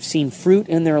and I have seen fruit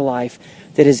in their life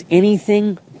that is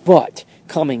anything but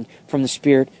coming from the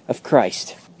Spirit of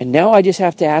Christ. And now I just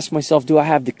have to ask myself, do I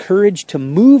have the courage to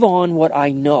move on what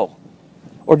I know?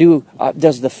 Or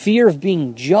does the fear of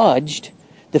being judged,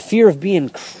 the fear of being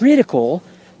critical,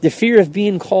 the fear of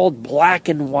being called black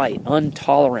and white,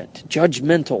 intolerant,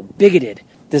 judgmental, bigoted,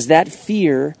 does that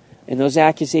fear and those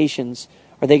accusations,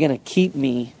 are they going to keep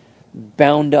me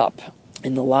bound up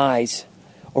in the lies?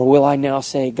 Or will I now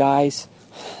say, guys,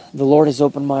 the Lord has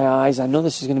opened my eyes. I know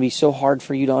this is going to be so hard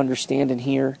for you to understand and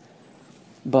hear,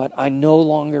 but I no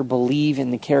longer believe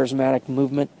in the charismatic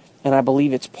movement, and I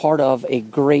believe it's part of a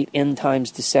great end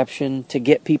times deception to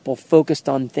get people focused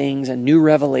on things and new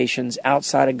revelations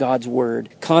outside of God's Word,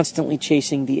 constantly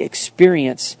chasing the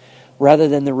experience rather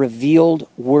than the revealed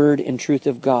Word and truth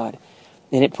of God.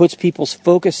 And it puts people's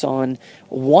focus on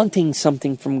wanting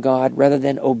something from God rather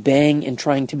than obeying and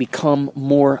trying to become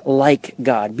more like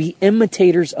God. Be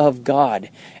imitators of God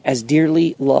as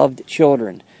dearly loved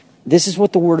children. This is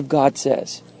what the Word of God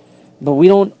says. But we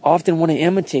don't often want to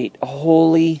imitate a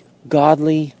holy,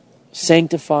 godly,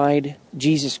 sanctified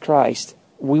Jesus Christ.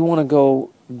 We want to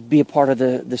go be a part of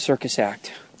the circus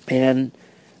act. And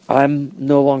I'm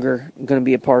no longer going to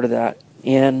be a part of that.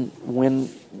 And when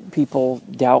people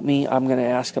doubt me, I'm going to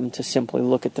ask them to simply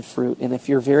look at the fruit. And if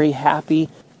you're very happy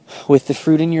with the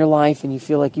fruit in your life and you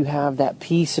feel like you have that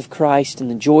peace of Christ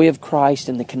and the joy of Christ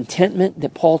and the contentment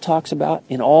that Paul talks about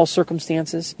in all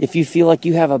circumstances, if you feel like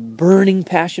you have a burning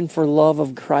passion for love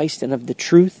of Christ and of the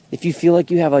truth, if you feel like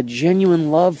you have a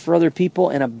genuine love for other people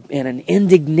and an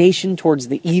indignation towards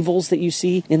the evils that you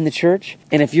see in the church,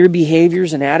 and if your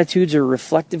behaviors and attitudes are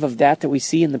reflective of that we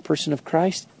see in the person of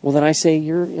Christ, well, then I say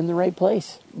you're in the right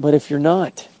place. But if you're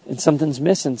not, and something's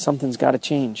missing, something's got to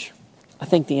change. I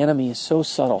think the enemy is so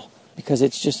subtle because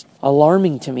it's just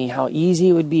alarming to me how easy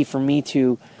it would be for me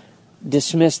to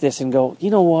dismiss this and go,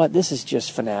 you know what, this is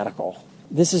just fanatical.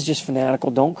 This is just fanatical.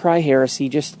 Don't cry heresy.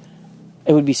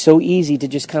 It would be so easy to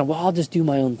just kind of, well, I'll just do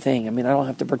my own thing. I mean, I don't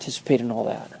have to participate in all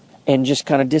that. And just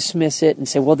kind of dismiss it and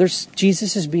say, well,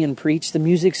 Jesus is being preached. The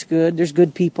music's good. There's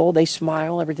good people. They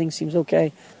smile. Everything seems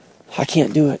okay. I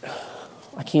can't do it.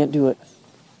 I can't do it.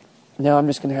 Now I'm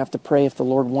just going to have to pray if the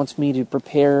Lord wants me to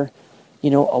prepare a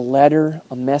letter,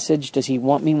 a message. Does he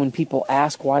want me when people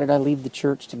ask, why did I leave the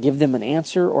church, to give them an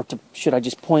answer, or should I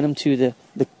just point them to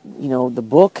the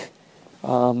book?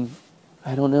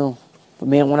 I don't know. But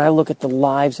man, when I look at the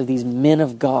lives of these men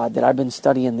of God that I've been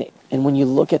studying, and when you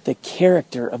look at the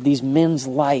character of these men's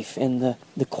life and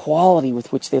the quality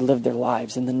with which they lived their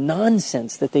lives and the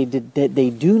nonsense that they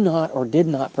do not or did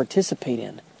not participate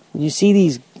in, when you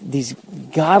see these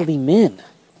godly men,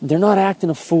 they're not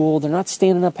acting a fool. They're not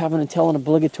standing up having to tell an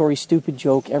obligatory stupid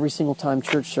joke every single time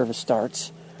church service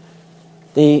starts.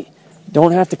 They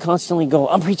don't have to constantly go,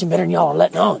 I'm preaching better than y'all are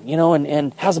letting on,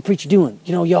 and how's the preacher doing?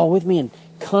 Y'all with me? And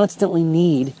constantly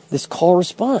need this call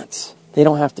response. They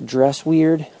don't have to dress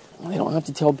weird. They don't have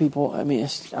to tell people. I mean,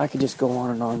 I could just go on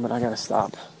and on, but I got to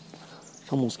stop.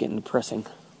 It's almost getting depressing.